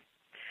home.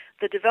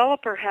 The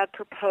developer had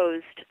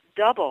proposed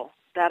double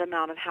that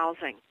amount of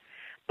housing,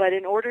 but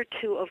in order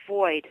to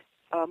avoid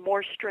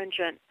more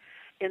stringent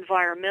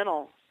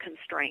environmental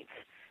constraints,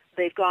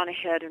 they've gone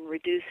ahead and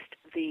reduced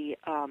the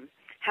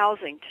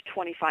housing to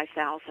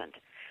 25,000.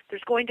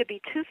 There's going to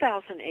be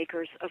 2,000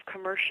 acres of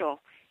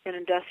commercial and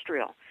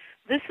industrial.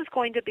 This is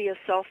going to be a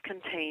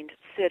self-contained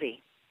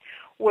city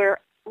where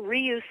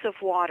reuse of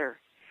water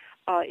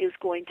is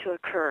going to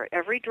occur.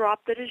 Every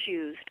drop that is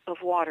used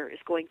of water is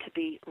going to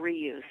be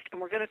reused. And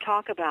we're going to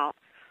talk about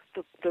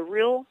the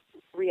real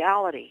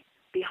reality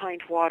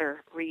behind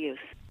water reuse.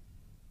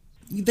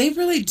 They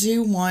really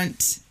do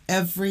want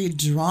every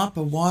drop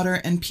of water,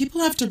 and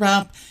people have to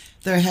wrap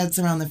their heads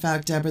around the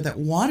fact, Deborah, that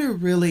water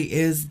really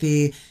is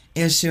the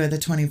issue of the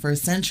 21st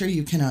century.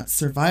 You cannot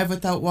survive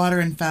without water.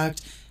 In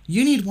fact,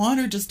 you need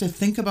water just to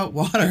think about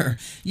water.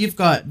 You've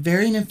got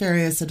very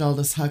nefarious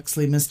Aldous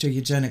Huxley, Mr.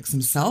 Eugenics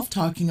himself,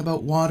 talking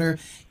about water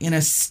in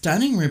a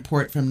stunning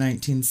report from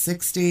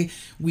 1960.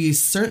 We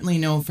certainly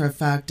know for a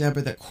fact,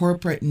 Deborah, that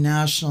corporate,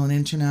 national, and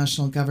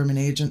international government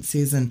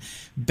agencies and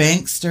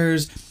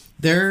banksters,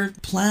 their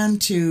plan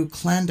to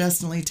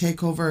clandestinely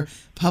take over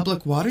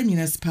public water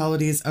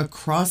municipalities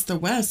across the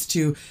West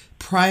to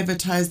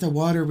privatize the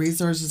water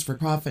resources for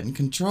profit and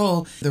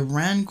control. The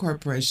RAND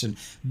Corporation,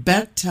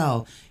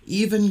 Bechtel,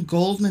 even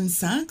Goldman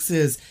Sachs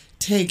is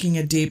taking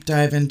a deep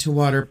dive into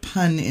water,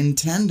 pun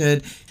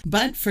intended.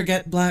 But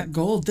forget black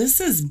gold.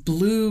 This is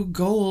blue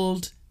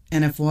gold.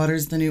 And if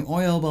water's the new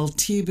oil, well,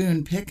 T.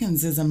 Boone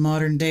Pickens is a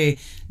modern-day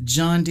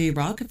John D.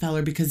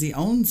 Rockefeller because he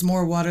owns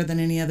more water than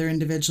any other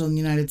individual in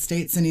the United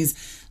States, and he's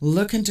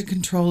looking to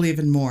control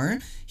even more.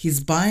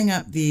 He's buying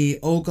up the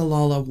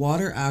Ogallala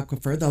water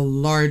aquifer, the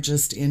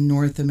largest in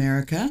North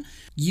America.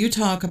 You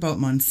talk about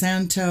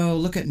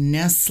Monsanto, look at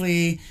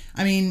Nestle.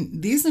 I mean,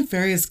 these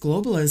nefarious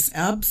globalists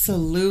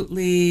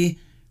absolutely,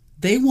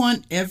 they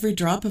want every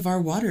drop of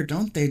our water,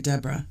 don't they,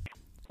 Deborah?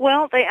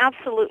 Well, they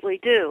absolutely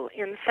do.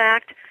 In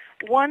fact,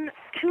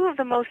 two of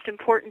the most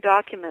important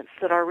documents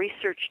that our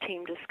research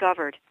team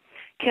discovered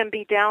can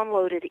be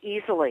downloaded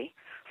easily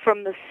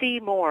from the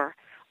See More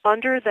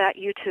under that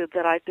YouTube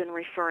that I've been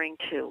referring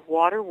to,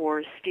 Water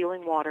Wars,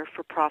 Stealing Water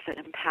for Profit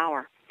and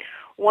Power.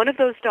 One of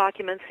those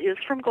documents is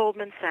from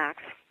Goldman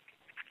Sachs,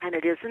 and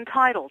it is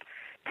entitled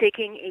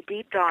Taking a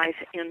Deep Dive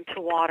into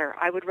Water.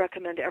 I would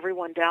recommend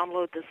everyone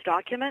download this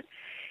document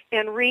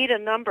and read a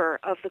number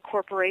of the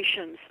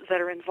corporations that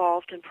are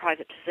involved in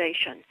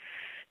privatization.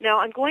 Now,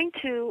 I'm going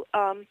to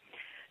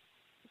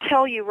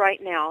tell you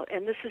right now,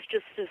 and this is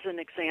just as an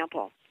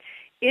example,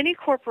 any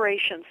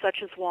corporation such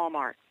as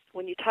Walmart,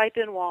 when you type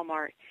in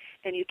Walmart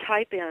and you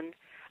type in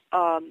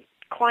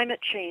climate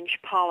change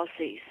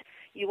policies,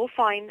 you will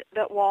find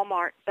that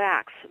Walmart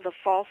backs the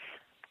false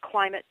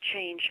climate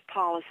change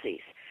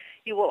policies.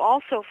 You will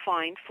also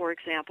find, for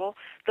example,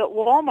 that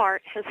Walmart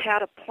has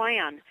had a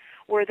plan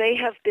where they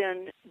have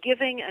been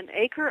giving an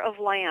acre of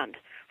land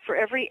for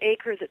every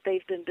acre that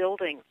they've been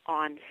building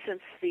on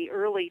since the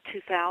early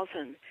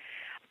 2000s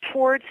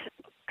towards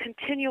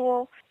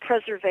continual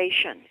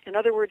preservation. In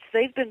other words,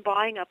 they've been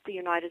buying up the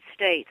United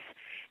States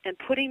and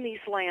putting these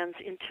lands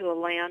into a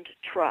land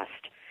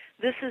trust.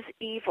 This is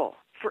evil.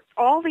 For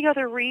all the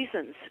other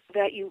reasons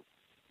that you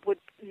would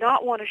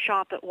not want to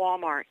shop at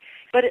Walmart,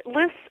 but it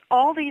lists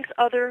all these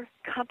other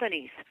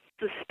companies,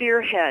 the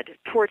spearhead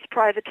towards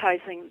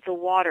privatizing the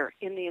water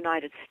in the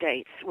United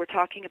States. We're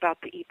talking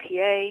about the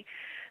EPA,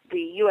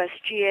 the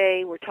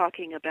USGA, we're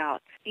talking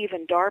about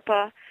even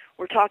DARPA,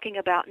 we're talking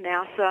about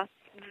NASA.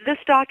 This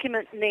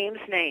document names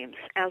names,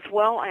 as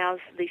well as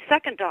the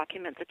second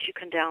document that you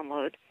can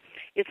download.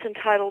 It's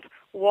entitled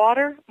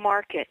Water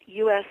Market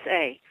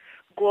USA,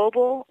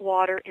 Global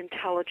Water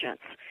Intelligence.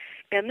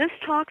 And this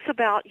talks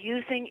about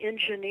using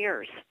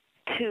engineers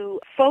to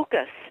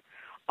focus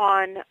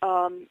on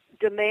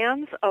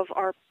demands of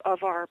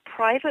our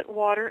private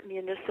water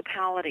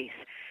municipalities.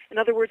 In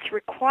other words,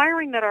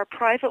 requiring that our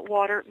private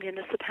water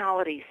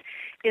municipalities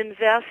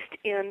invest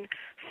in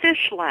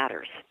fish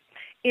ladders,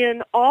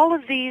 in all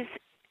of these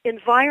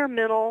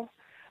environmental,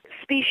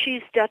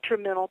 species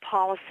detrimental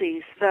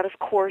policies that, of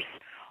course,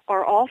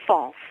 are all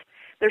false.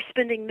 They're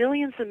spending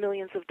millions and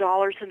millions of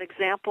dollars. An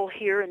example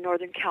here in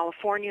Northern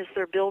California is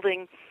they're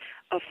building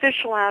a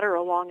fish ladder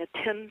along a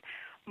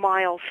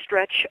 10-mile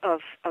stretch of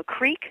a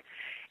creek,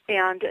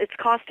 and it's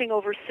costing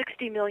over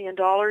 $60 million,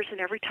 and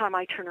every time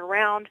I turn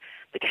around,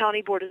 the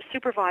County Board of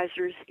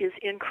Supervisors is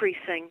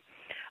increasing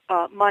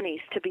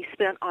monies to be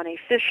spent on a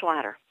fish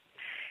ladder.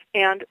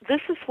 And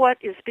this is what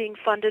is being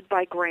funded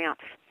by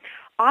grants.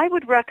 I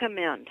would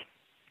recommend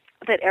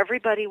that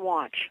everybody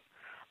watch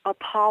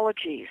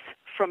Apologies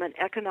from an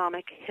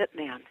Economic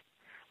Hitman.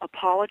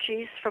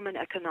 Apologies from an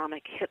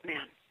Economic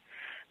Hitman.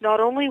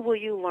 Not only will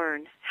you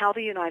learn how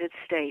the United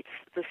States,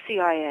 the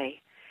CIA,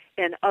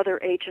 and other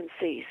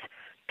agencies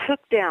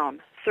took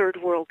down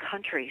third world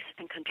countries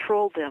and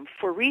controlled them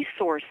for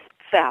resource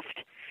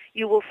theft,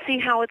 you will see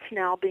how it's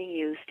now being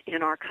used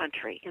in our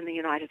country, in the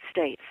United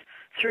States,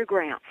 through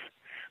grants.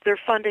 They're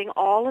funding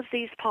all of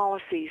these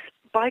policies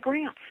by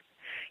grants.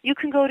 You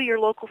can go to your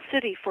local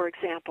city, for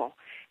example,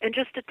 and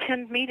just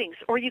attend meetings,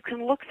 or you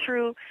can look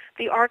through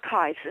the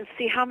archives and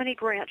see how many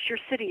grants your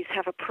cities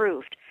have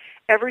approved.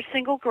 Every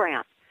single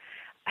grant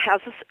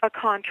has a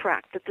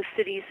contract that the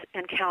cities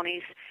and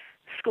counties,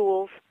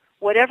 schools,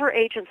 whatever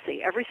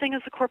agency, everything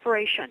is a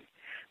corporation.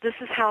 This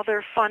is how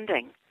they're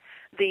funding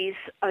these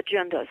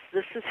agendas.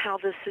 This is how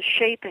this is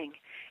shaping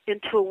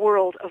into a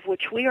world of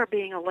which we are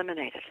being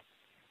eliminated.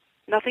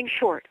 Nothing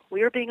short.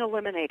 We are being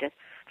eliminated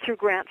through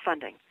grant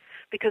funding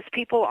because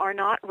people are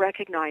not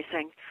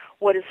recognizing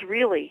what is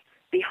really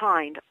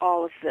behind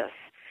all of this.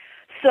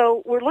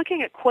 So we're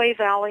looking at Quay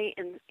Valley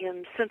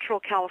in central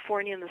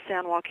California in the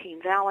San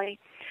Joaquin Valley.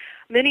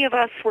 Many of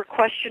us were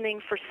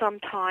questioning for some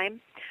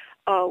time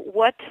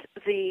what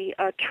the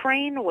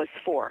train was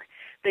for.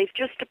 They've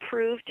just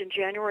approved in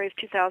January of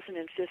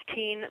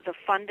 2015 the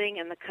funding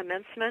and the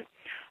commencement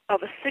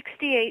of a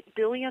 $68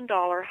 billion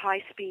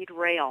high-speed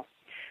rail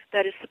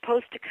that is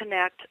supposed to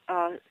connect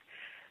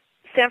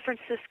San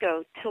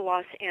Francisco to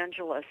Los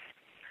Angeles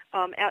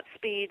at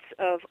speeds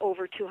of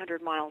over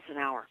 200 miles an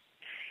hour.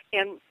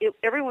 And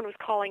everyone was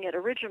calling it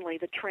originally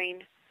the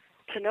train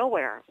to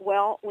nowhere.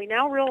 Well, we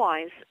now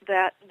realize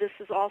that this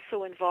is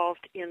also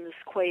involved in this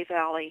Quay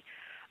Valley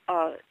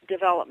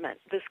development.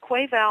 This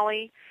Quay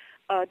Valley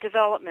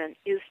development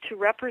is to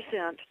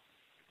represent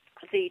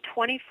the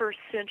 21st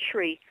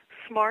century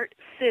smart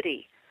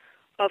city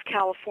of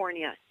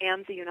California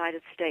and the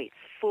United States,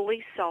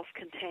 fully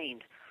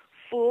self-contained,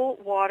 full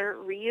water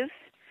reuse.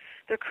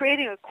 They're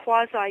creating a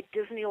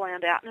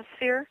quasi-Disneyland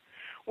atmosphere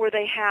where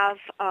they have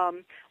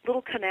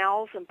little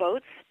canals and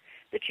boats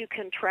that you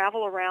can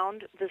travel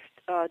around this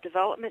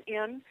development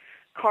in.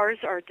 Cars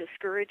are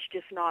discouraged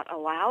if not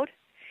allowed.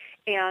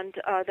 And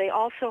they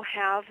also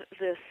have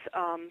this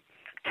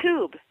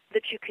tube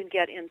that you can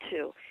get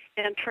into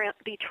and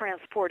be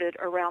transported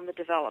around the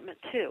development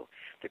too.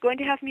 They're going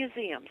to have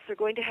museums. They're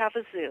going to have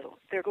a zoo.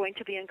 They're going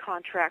to be in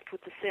contract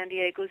with the San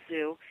Diego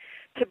Zoo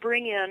to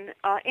bring in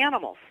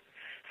animals.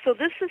 So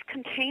this is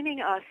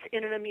containing us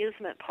in an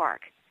amusement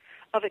park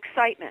of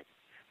excitement,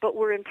 but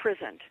we're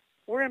imprisoned.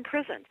 We're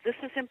imprisoned. This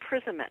is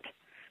imprisonment.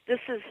 This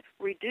is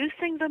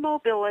reducing the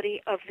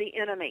mobility of the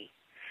enemy.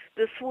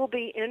 This will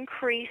be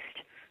increased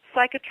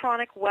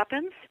psychotronic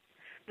weapons.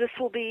 This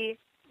will be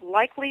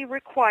likely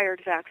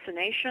required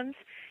vaccinations,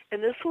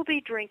 and this will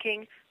be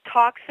drinking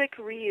toxic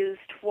reused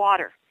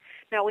water.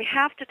 Now, we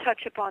have to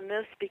touch upon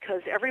this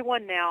because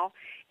everyone now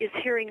is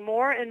hearing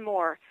more and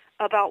more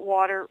about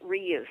water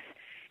reuse.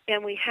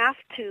 and we have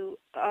to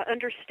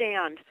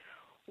understand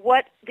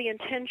what the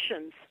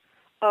intentions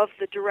of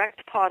the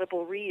direct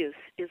potable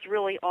reuse is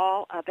really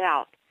all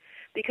about,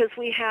 because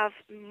we have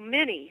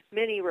many,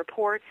 many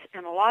reports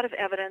and a lot of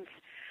evidence.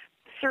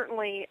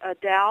 Certainly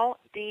Dow,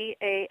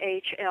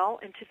 D-A-H-L,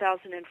 in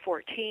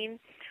 2014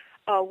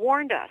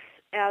 warned us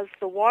as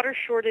the water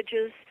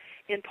shortages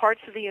in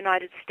parts of the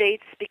United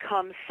States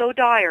become so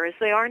dire as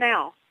they are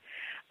now,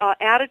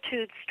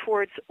 attitudes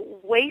towards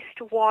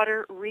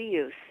wastewater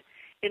reuse,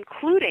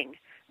 including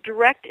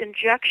direct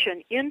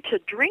injection into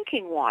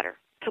drinking water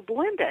to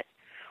blend it,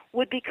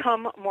 would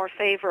become more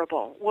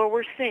favorable. Well,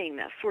 we're seeing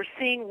this. We're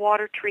seeing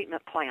water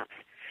treatment plants.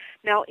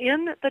 Now,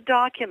 in the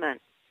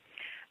document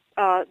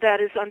that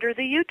is under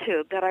the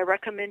YouTube that I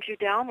recommend you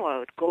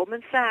download,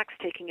 Goldman Sachs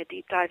Taking a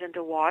Deep Dive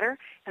into Water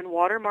and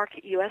Water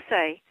Market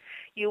USA,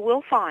 you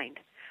will find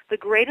the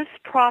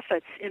greatest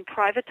profits in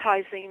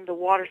privatizing the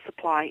water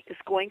supply is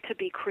going to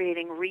be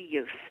creating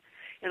reuse.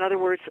 In other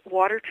words,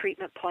 water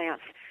treatment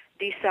plants,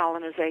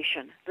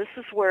 desalinization. This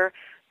is where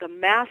the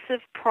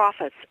massive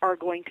profits are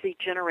going to be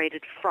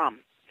generated from.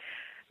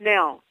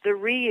 Now, the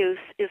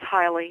reuse is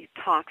highly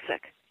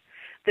toxic.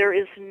 There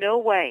is no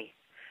way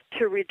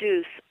to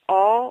reduce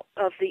all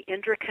of the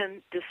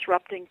endocrine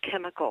disrupting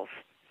chemicals,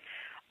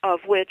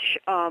 of which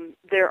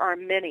there are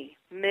many,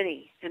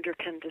 many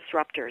endocrine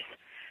disruptors.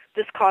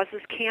 This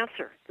causes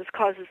cancer. This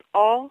causes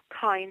all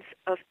kinds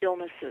of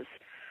illnesses,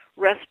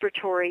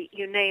 respiratory,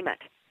 you name it.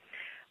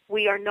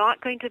 We are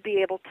not going to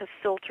be able to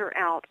filter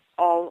out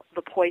all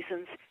the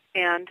poisons,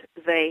 and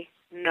they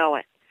know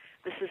it.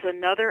 This is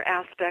another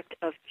aspect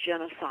of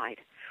genocide.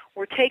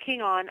 We're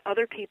taking on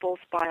other people's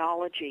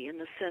biology in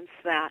the sense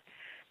that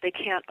they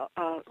can't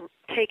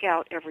take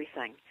out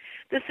everything.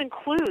 This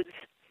includes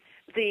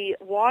the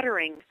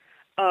watering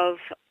of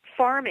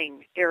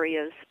farming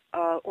areas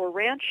or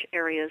ranch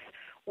areas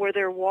where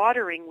they're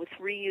watering with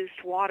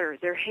reused water,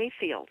 their hay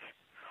fields.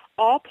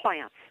 All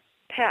plants,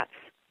 pets,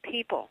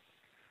 people,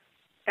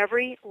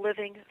 every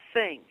living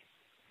thing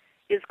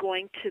is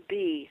going to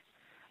be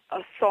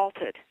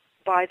assaulted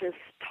by this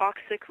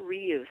toxic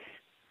reuse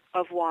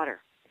of water.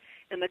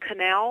 In the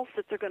canals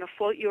that they're going to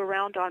float you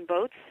around on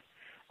boats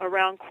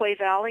around Quay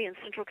Valley in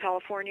Central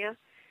California,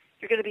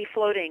 you're going to be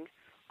floating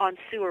on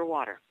sewer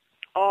water,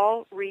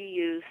 all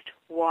reused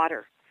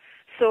water.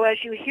 So as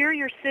you hear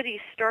your cities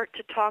start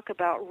to talk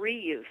about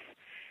reuse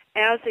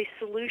as a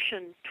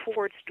solution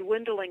towards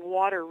dwindling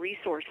water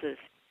resources,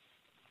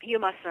 you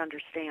must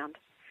understand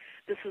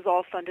this is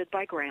all funded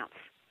by grants.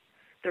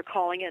 They're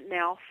calling it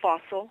now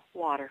fossil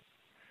water.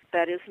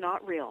 That is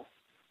not real.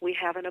 We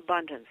have an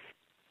abundance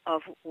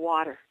of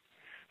water.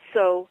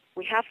 So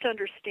we have to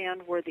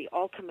understand where the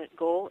ultimate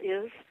goal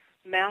is,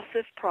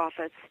 massive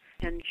profits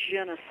and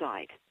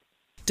genocide.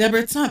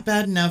 Deborah, it's not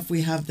bad enough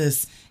we have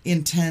this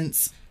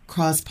intense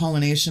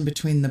cross-pollination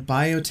between the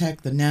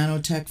biotech, the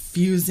nanotech,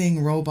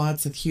 fusing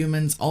robots with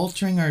humans,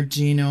 altering our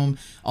genome,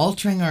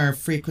 altering our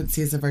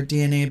frequencies of our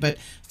DNA, but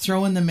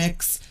throw in the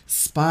mix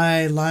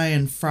spy, lie,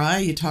 and fry.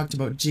 You talked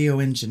about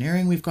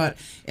geoengineering. We've got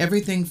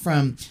everything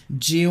from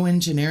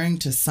geoengineering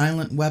to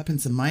silent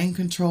weapons and mind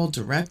control,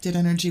 directed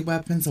energy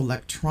weapons,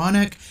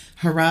 electronic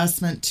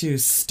harassment to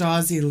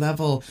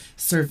Stasi-level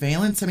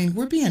surveillance. I mean,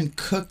 we're being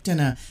cooked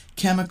in a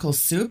chemical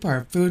soup.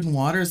 Our food and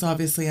water is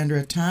obviously under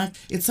attack.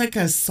 It's like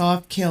a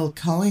soft kill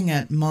culling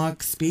at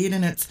Mach speed,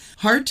 and it's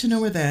hard to know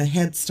where the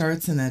head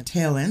starts and the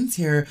tail ends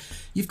here.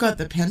 You've got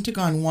the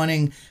Pentagon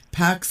wanting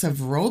packs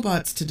of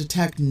robots to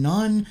detect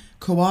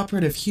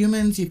non-cooperative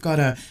humans. You've got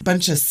a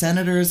bunch of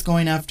senators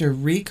going after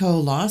RICO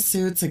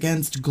lawsuits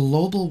against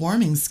global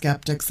warming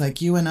skeptics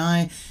like you and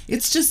I.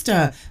 It's just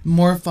a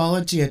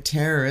morphology of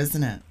terror,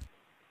 isn't it?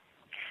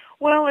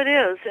 Well, it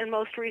is, and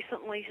most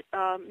recently,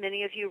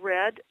 many of you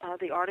read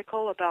the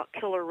article about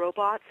killer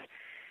robots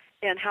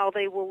and how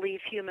they will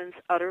leave humans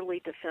utterly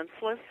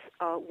defenseless,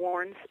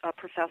 warns a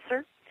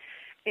professor,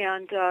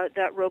 and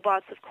that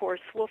robots, of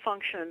course, will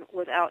function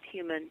without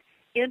human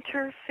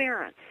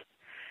interference.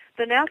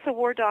 The NASA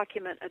War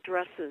document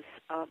addresses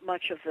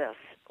much of this.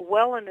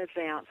 Well in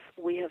advance,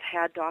 we have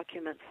had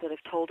documents that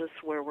have told us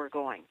where we're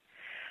going.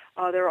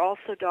 There are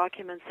also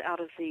documents out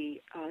of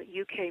the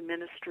UK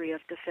Ministry of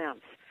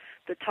Defense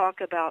that talk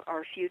about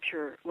our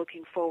future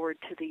looking forward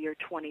to the year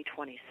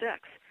 2026.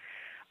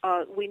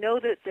 We know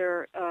that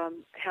they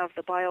have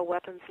the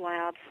bioweapons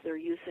labs. They're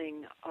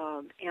using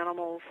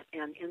animals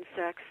and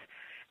insects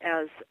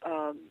as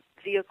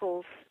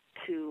vehicles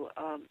to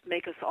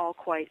make us all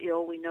quite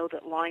ill. We know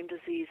that Lyme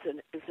disease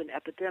is an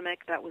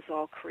epidemic. That was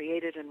all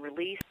created and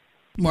released.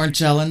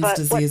 Morgellons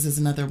disease is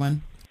another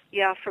one.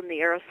 Yeah, from the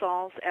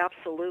aerosols,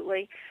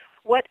 absolutely.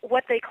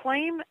 What they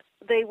claim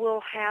they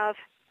will have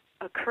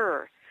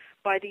occur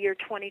by the year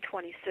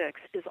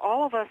 2026 is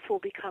all of us will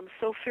become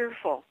so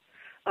fearful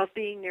of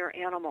being near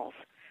animals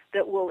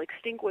that we'll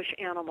extinguish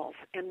animals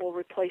and we'll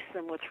replace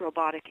them with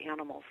robotic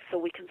animals. So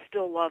we can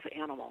still love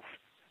animals,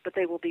 but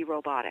they will be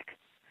robotic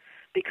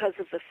because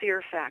of the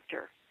fear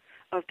factor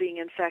of being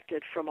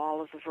infected from all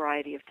of the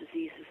variety of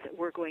diseases that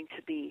we're going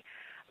to be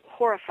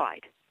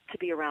horrified to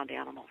be around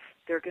animals.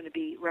 They're going to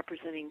be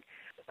representing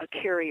a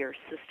carrier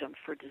system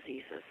for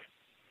diseases.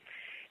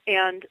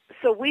 And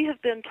so we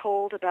have been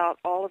told about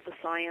all of the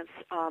science.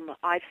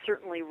 I've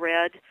certainly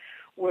read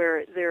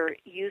where they're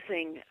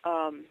using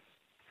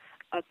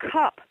a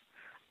cup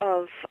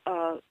of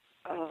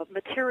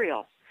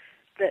material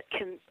that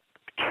can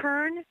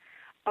turn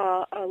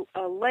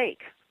a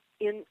lake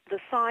in the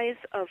size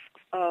of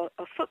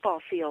a football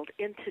field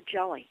into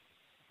jelly.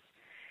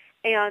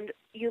 And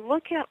you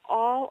look at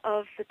all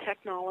of the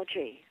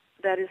technology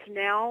that is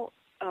now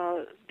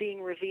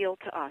being revealed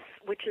to us,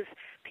 which is,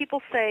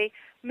 people say,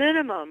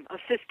 minimum of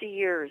 50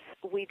 years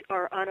we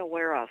are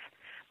unaware of,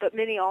 but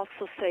many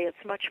also say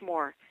it's much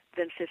more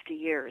than 50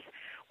 years.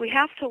 We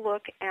have to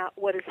look at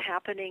what is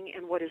happening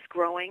and what is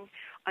growing.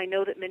 I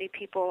know that many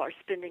people are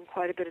spending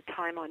quite a bit of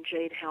time on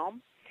Jade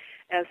Helm,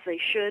 as they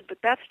should, but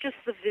that's just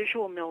the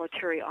visual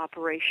military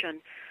operation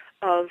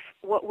of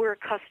what we're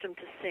accustomed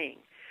to seeing.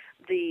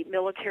 The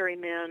military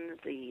men,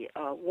 the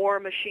war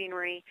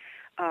machinery,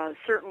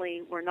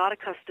 certainly we're not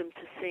accustomed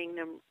to seeing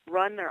them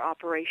run their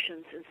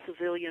operations in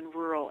civilian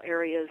rural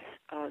areas,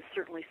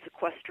 certainly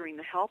sequestering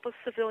the help of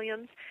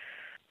civilians.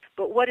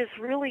 But what is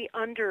really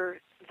under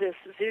this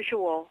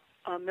visual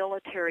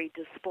military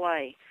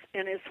display,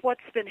 and it's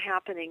what's been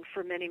happening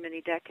for many,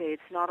 many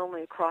decades, not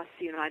only across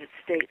the United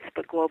States,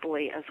 but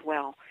globally as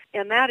well,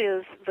 and that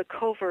is the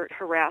covert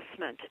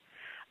harassment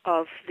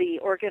of the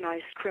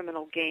organized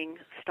criminal gang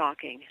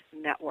stalking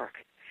network.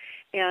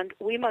 And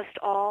we must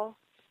all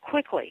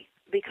quickly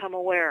become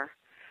aware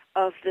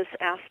of this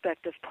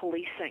aspect of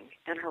policing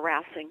and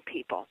harassing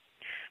people.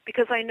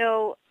 Because I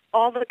know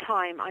all the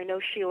time, I know,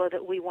 Sheila,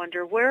 that we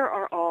wonder, where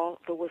are all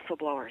the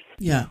whistleblowers?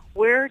 Yeah.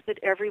 Where did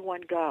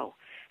everyone go?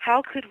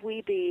 How could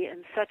we be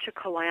in such a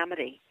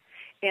calamity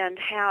and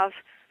have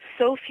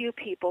so few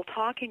people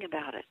talking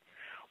about it?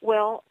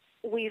 Well,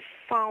 we've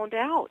found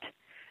out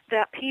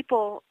that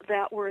people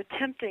that were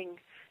attempting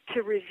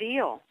to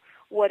reveal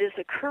what is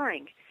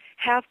occurring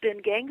have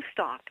been gang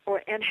stalked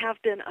and have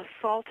been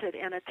assaulted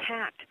and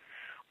attacked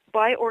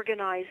by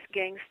organized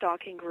gang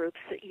stalking groups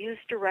that use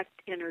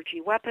direct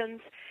energy weapons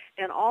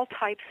and all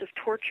types of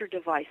torture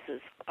devices.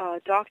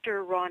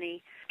 Dr.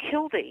 Ronnie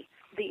Kildy,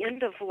 the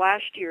end of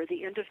last year,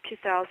 the end of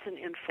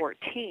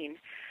 2014,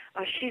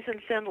 she's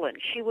in Finland.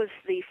 She was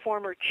the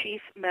former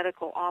chief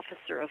medical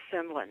officer of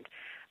Finland,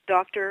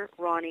 Dr.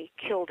 Ronnie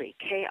Kildy,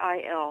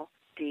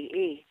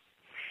 Kilde.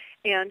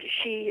 And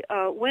she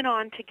went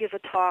on to give a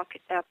talk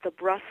at the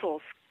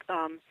Brussels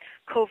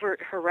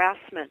Covert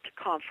Harassment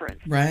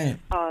Conference, right,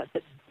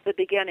 the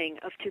beginning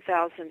of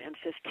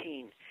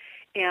 2015.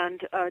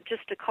 And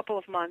just a couple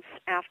of months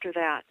after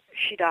that,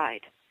 she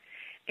died.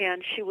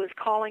 And she was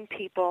calling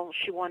people.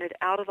 She wanted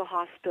out of the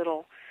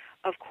hospital.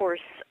 Of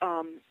course,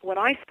 when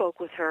I spoke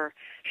with her,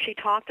 she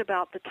talked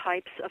about the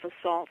types of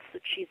assaults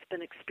that she's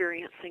been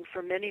experiencing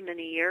for many,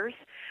 many years,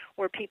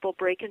 where people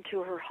break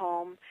into her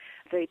home,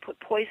 they put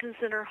poisons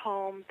in her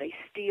home, they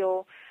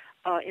steal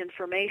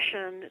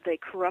information, they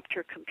corrupt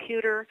her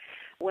computer.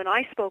 When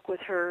I spoke with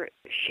her,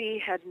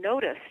 she had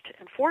noticed,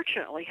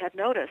 unfortunately had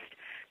noticed,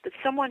 that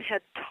someone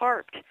had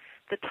tarped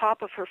the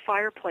top of her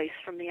fireplace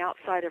from the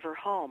outside of her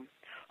home,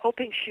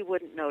 hoping she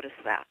wouldn't notice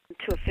that,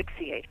 to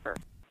asphyxiate her.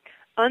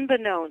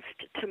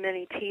 Unbeknownst to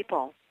many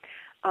people,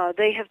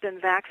 they have been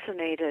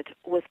vaccinated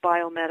with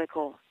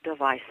biomedical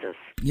devices.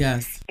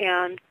 Yes.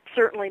 And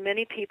certainly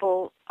many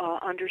people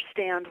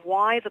understand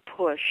why the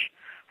push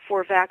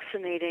for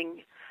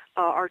vaccinating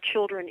our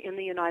children in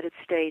the United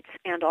States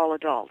and all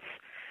adults.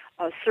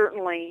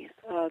 Certainly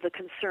the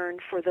concern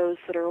for those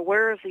that are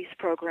aware of these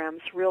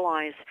programs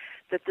realize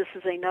that this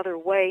is another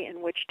way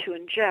in which to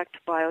inject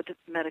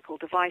biomedical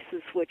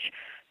devices which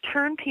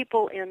turn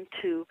people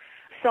into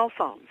cell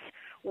phones,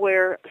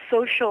 where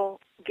social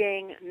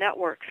gang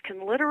networks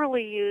can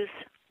literally use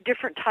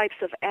different types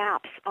of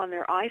apps on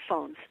their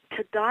iPhones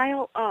to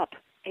dial up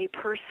a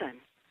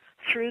person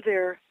through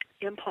their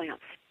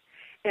implants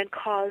and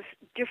cause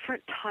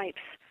different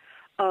types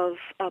of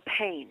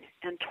pain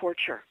and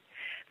torture.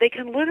 They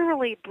can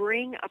literally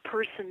bring a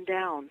person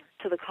down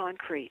to the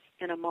concrete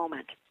in a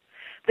moment.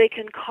 They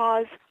can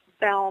cause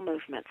bowel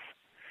movements.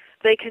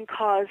 They can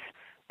cause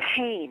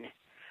pain,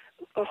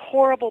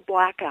 horrible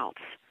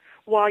blackouts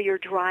while you're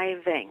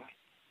driving,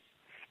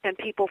 and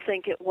people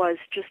think it was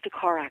just a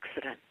car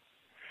accident.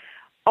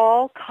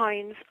 All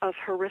kinds of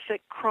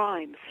horrific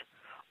crimes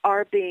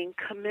are being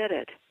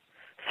committed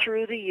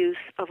through the use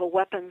of a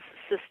weapons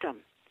system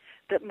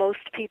that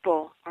most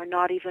people are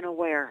not even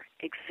aware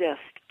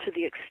exists to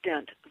the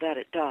extent that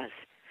it does.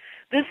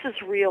 This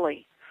is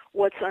really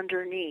what's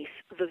underneath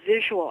the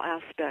visual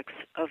aspects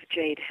of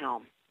Jade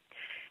Helm.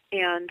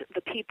 And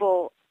the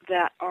people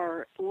that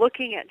are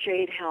looking at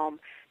Jade Helm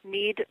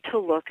need to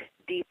look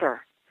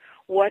deeper.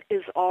 What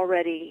is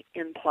already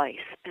in place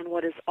and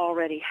what is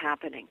already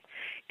happening.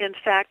 In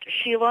fact,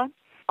 Sheila,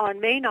 on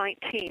May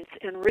 19th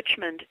in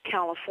Richmond,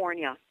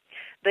 California,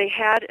 they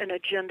had an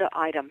agenda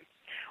item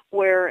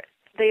where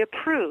they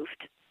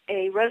approved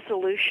a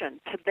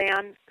resolution to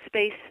ban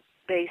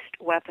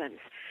space-based weapons.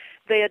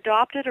 They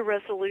adopted a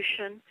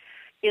resolution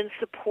in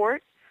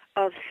support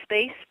of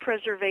Space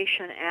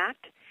Preservation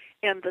Act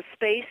and the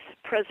Space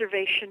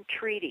Preservation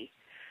Treaty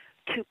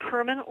to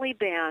permanently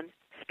ban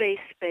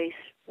space-based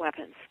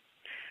weapons.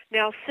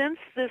 Now, since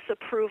this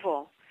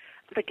approval,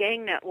 the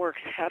gang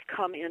networks have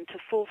come into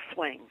full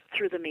swing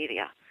through the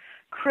media,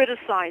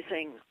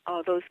 criticizing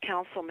those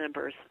council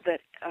members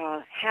that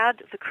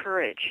had the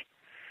courage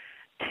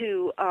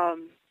to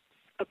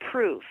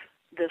approve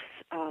this.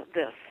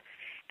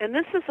 And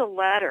this is a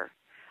letter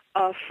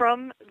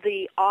from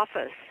the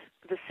office,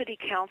 the City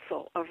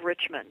Council of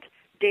Richmond,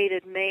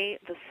 dated May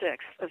the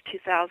 6th of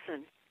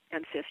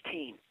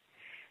 2015.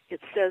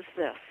 It says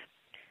this: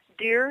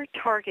 Dear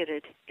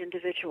targeted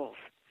individuals,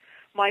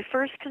 my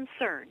first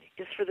concern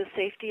is for the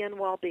safety and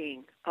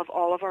well-being of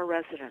all of our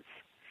residents.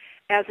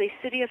 As a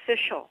city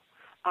official,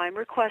 I'm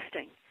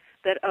requesting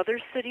that other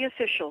city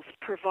officials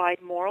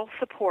provide moral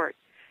support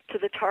to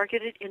the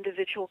targeted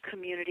individual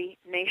community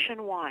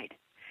nationwide.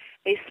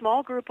 A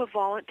small group of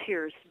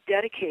volunteers,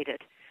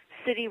 dedicated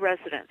city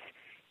residents,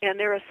 and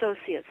their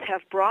associates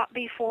have brought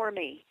before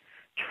me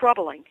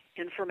troubling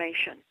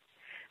information.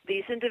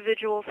 These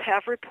individuals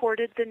have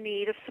reported the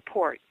need of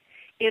support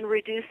in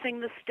reducing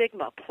the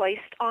stigma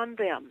placed on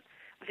them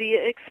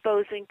via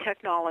exposing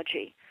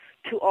technology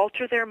to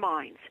alter their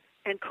minds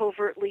and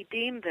covertly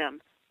deem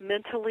them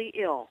mentally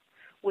ill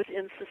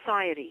within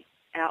society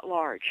at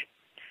large.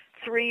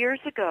 3 years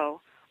ago,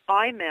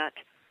 I met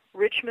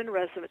Richmond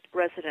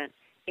resident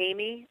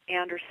Amy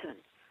Anderson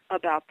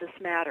about this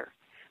matter.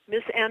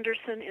 Ms.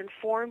 Anderson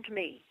informed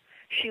me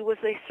she was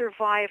a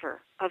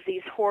survivor of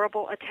these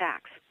horrible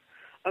attacks.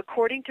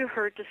 According to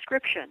her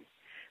description,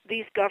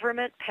 these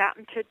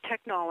government-patented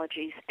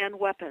technologies and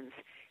weapons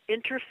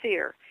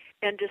interfere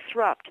and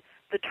disrupt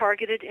the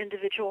targeted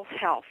individual's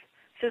health,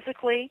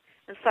 physically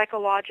and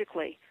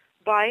psychologically,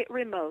 by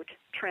remote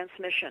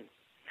transmission.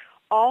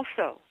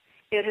 Also,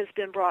 it has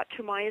been brought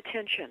to my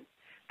attention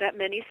that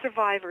many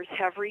survivors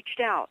have reached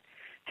out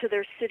to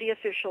their city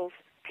officials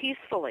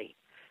peacefully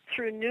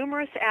through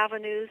numerous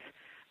avenues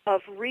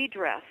of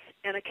redress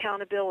and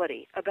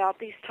accountability about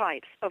these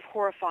types of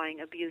horrifying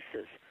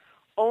abuses,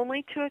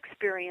 only to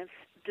experience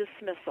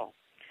dismissal,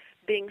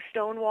 being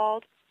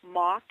stonewalled,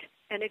 mocked,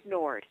 and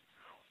ignored,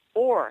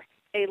 or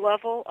a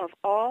level of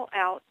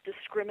all-out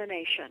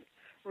discrimination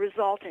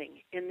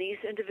resulting in these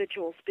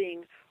individuals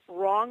being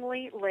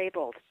wrongly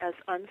labeled as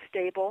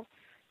unstable,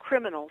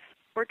 criminals,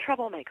 or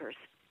troublemakers.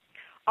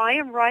 I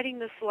am writing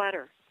this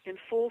letter in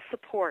full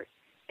support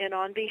and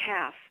on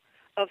behalf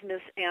of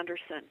Ms.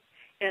 Anderson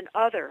and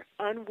other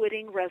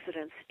unwitting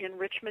residents in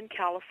Richmond,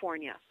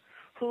 California,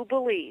 who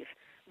believe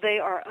they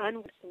are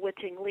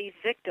unwittingly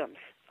victims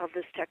of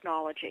this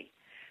technology.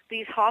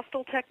 These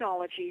hostile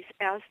technologies,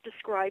 as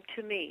described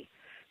to me,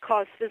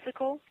 cause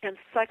physical and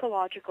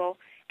psychological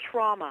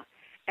trauma,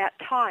 at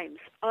times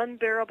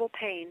unbearable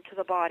pain to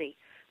the body,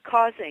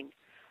 causing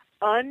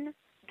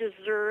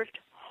undeserved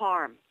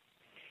harm.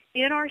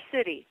 In our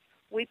city,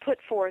 we put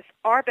forth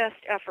our best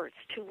efforts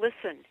to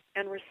listen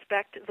and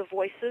respect the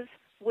voices,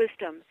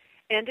 wisdom,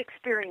 and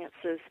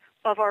experiences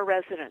of our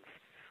residents.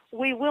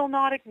 We will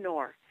not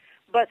ignore,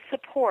 but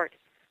support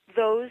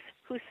those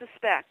who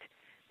suspect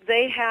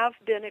they have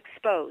been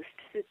exposed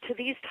to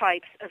these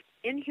types of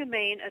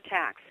inhumane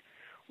attacks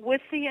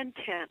with the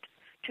intent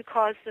to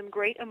cause them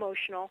great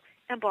emotional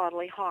and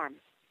bodily harm.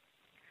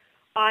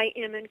 I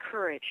am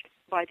encouraged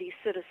by these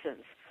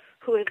citizens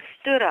who have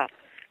stood up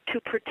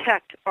to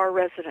protect our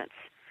residents.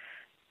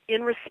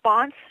 In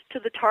response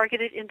to the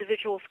targeted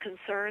individuals'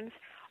 concerns,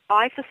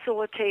 I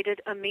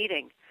facilitated a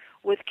meeting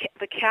with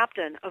the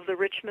captain of the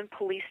Richmond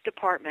Police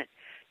Department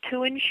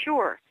to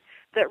ensure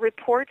that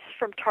reports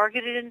from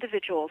targeted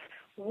individuals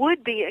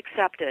would be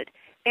accepted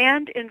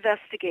and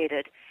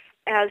investigated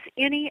as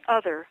any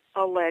other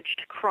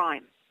alleged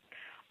crime.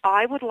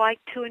 I would like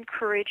to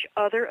encourage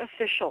other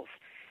officials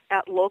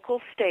at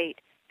local, state,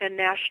 and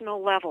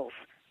national levels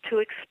to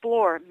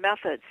explore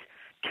methods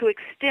to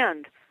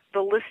extend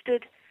the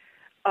listed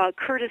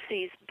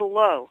courtesies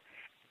below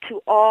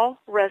to all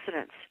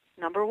residents.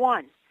 Number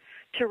one,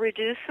 to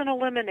reduce and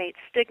eliminate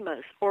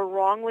stigmas or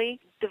wrongly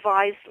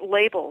devised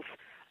labels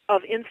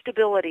of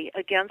instability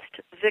against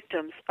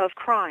victims of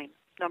crime.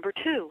 Number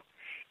two,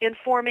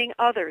 informing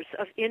others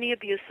of any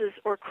abuses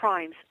or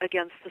crimes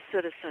against the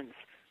citizens.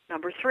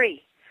 Number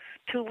three,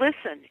 to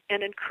listen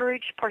and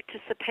encourage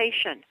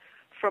participation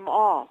from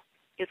all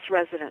its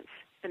residents.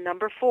 And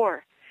number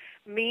four,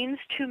 means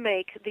to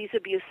make these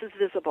abuses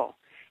visible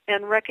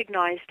and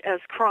recognized as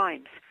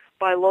crimes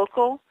by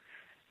local,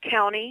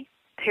 county,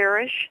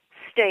 parish,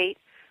 state,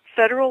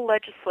 federal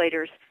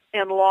legislators,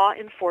 and law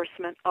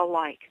enforcement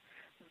alike.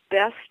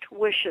 Best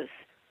wishes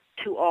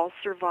to all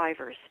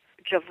survivors.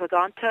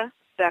 Javaganta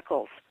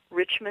Beckles,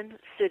 Richmond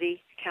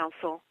City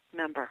Council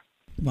member.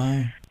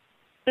 Wow.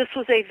 This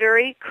was a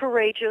very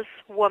courageous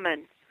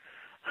woman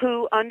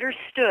who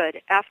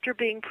understood after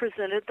being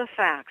presented the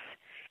facts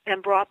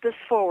and brought this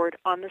forward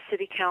on the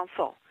city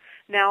council.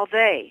 Now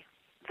they,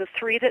 the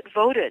three that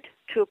voted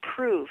to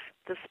approve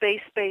the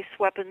space-based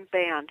weapon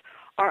ban,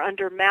 are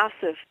under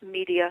massive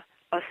media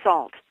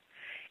assault.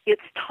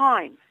 It's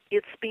time.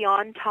 It's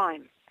beyond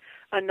time.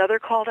 Another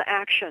call to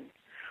action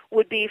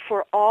would be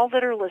for all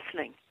that are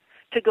listening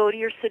to go to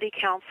your city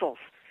councils.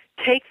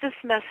 Take this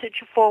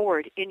message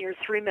forward in your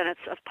 3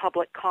 minutes of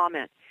public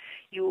comment.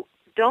 You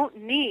don't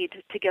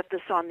need to get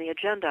this on the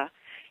agenda.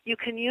 You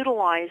can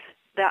utilize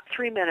that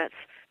 3 minutes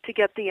to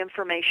get the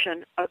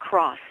information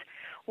across.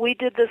 We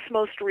did this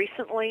most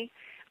recently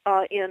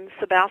in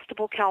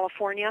Sebastopol,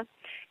 California,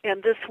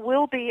 and this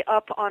will be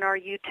up on our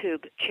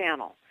YouTube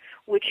channel,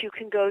 which you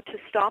can go to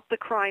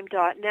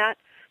stopthecrime.net,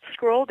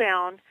 scroll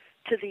down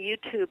to the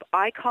YouTube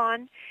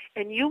icon,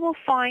 and you will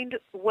find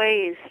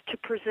ways to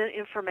present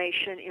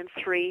information in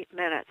 3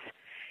 minutes.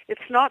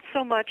 It's not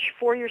so much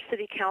for your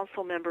city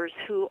council members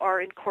who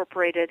are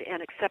incorporated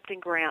and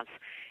accepting grants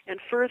and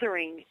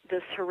furthering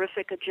this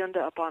horrific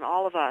agenda upon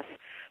all of us,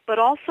 but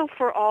also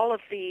for all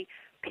of the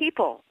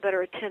people that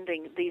are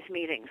attending these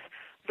meetings.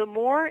 The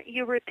more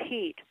you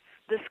repeat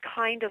this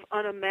kind of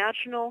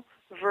unimaginable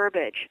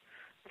verbiage,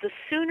 the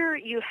sooner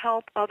you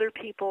help other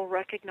people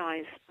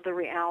recognize the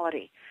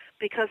reality.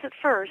 Because at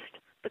first,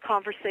 the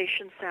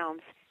conversation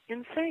sounds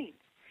insane,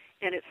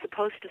 and it's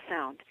supposed to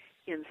sound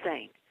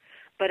insane.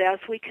 But as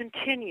we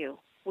continue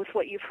with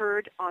what you've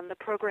heard on the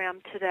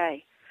program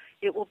today,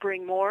 it will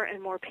bring more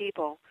and more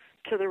people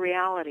to the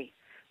reality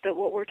that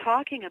what we're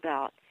talking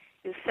about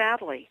is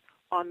sadly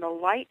on the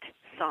light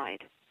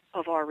side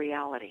of our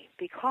reality,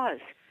 because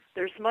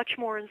there's much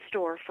more in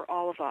store for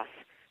all of us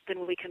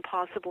than we can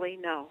possibly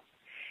know.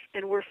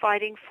 And we're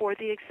fighting for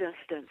the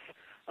existence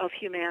of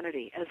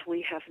humanity as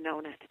we have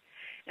known it.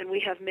 And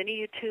we have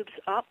many YouTubes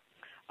up.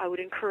 I would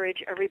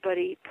encourage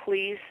everybody,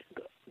 please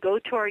go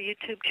to our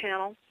YouTube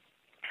channel,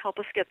 help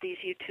us get these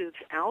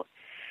YouTubes out.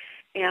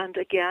 And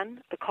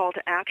again, the call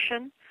to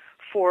action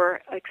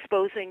for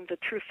exposing the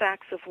true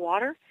facts of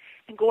water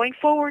and going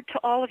forward to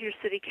all of your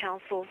city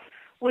councils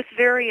with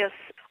various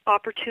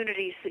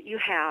opportunities that you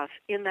have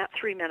in that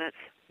 3 minutes.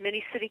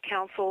 Many city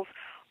councils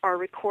are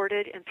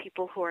recorded, and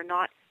people who are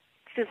not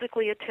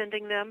physically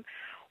attending them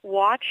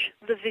watch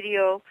the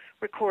video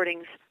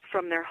recordings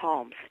from their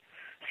homes.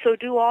 So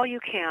do all you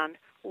can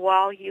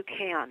while you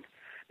can.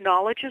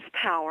 Knowledge is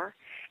power,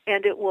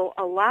 and it will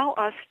allow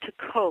us to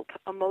cope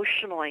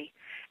emotionally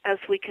as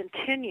we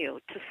continue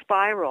to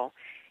spiral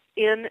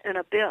in an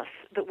abyss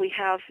that we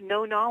have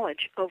no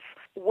knowledge of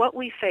what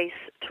we face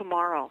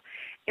tomorrow.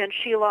 And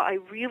Sheila, I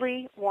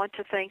really want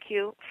to thank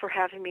you for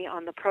having me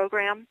on the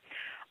program.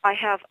 I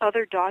have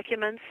other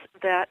documents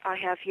that I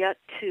have yet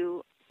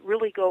to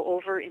really go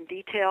over in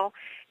detail,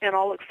 and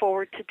I'll look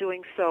forward to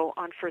doing so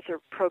on further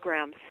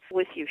programs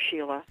with you,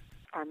 Sheila.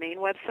 Our main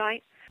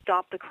website,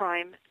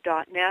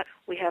 stopthecrime.net.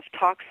 We have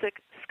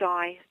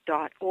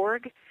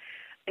toxicsky.org,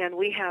 and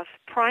we have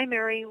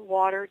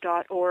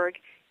primarywater.org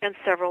and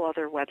several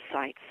other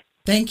websites.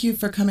 Thank you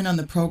for coming on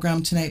the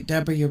program tonight,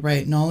 Deborah. You're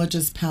right. Knowledge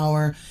is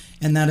power,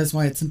 and that is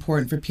why it's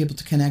important for people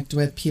to connect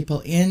with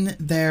people in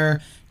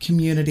their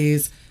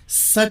communities.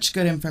 Such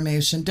good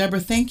information. Deborah,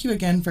 thank you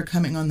again for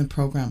coming on the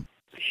program.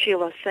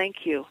 Sheila,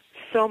 thank you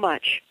so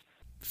much.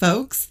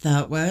 Folks,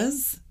 that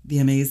was the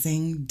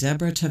amazing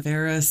Deborah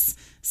Tavares.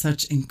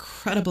 Such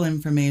incredible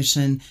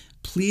information.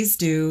 Please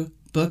do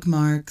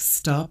bookmark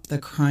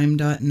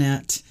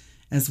stopthecrime.net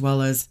as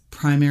well as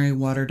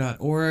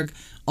primarywater.org.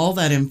 All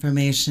that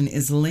information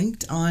is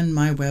linked on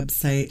my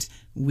website,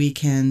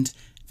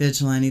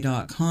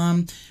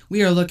 weekendvigilante.com.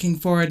 We are looking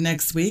forward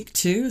next week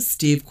to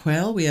Steve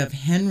Quayle. We have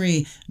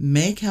Henry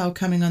Maycow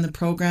coming on the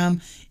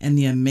program, and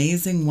the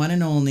amazing one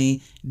and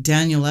only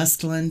Daniel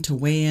Estelin to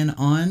weigh in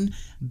on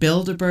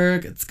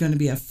Bilderberg. It's going to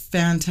be a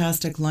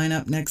fantastic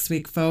lineup next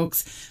week,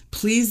 folks.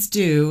 Please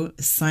do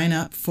sign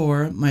up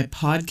for my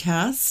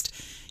podcast.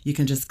 You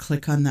can just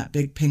click on that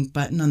big pink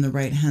button on the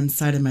right-hand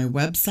side of my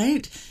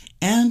website.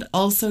 And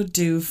also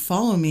do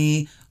follow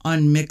me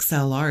on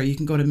MixLR. You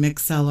can go to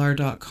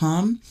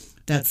mixlr.com.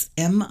 That's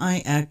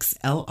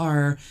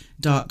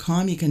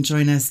MIXLR.com. You can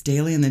join us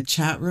daily in the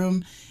chat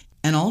room.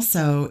 And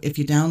also, if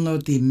you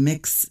download the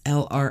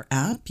MixLR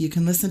app, you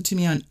can listen to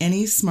me on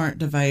any smart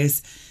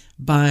device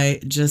by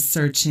just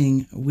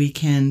searching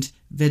Weekend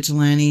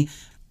Vigilante.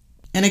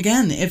 And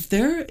again, if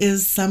there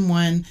is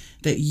someone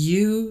that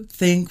you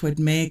think would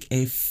make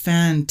a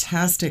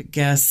fantastic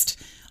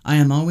guest, I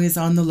am always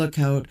on the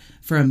lookout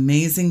for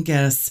amazing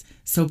guests.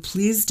 So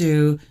please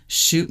do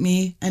shoot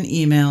me an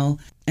email.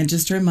 And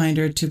just a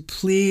reminder to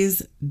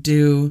please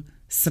do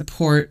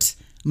support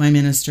my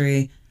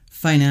ministry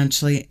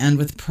financially and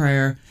with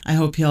prayer. I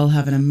hope you all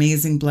have an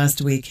amazing,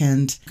 blessed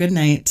weekend. Good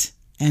night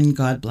and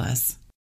God bless.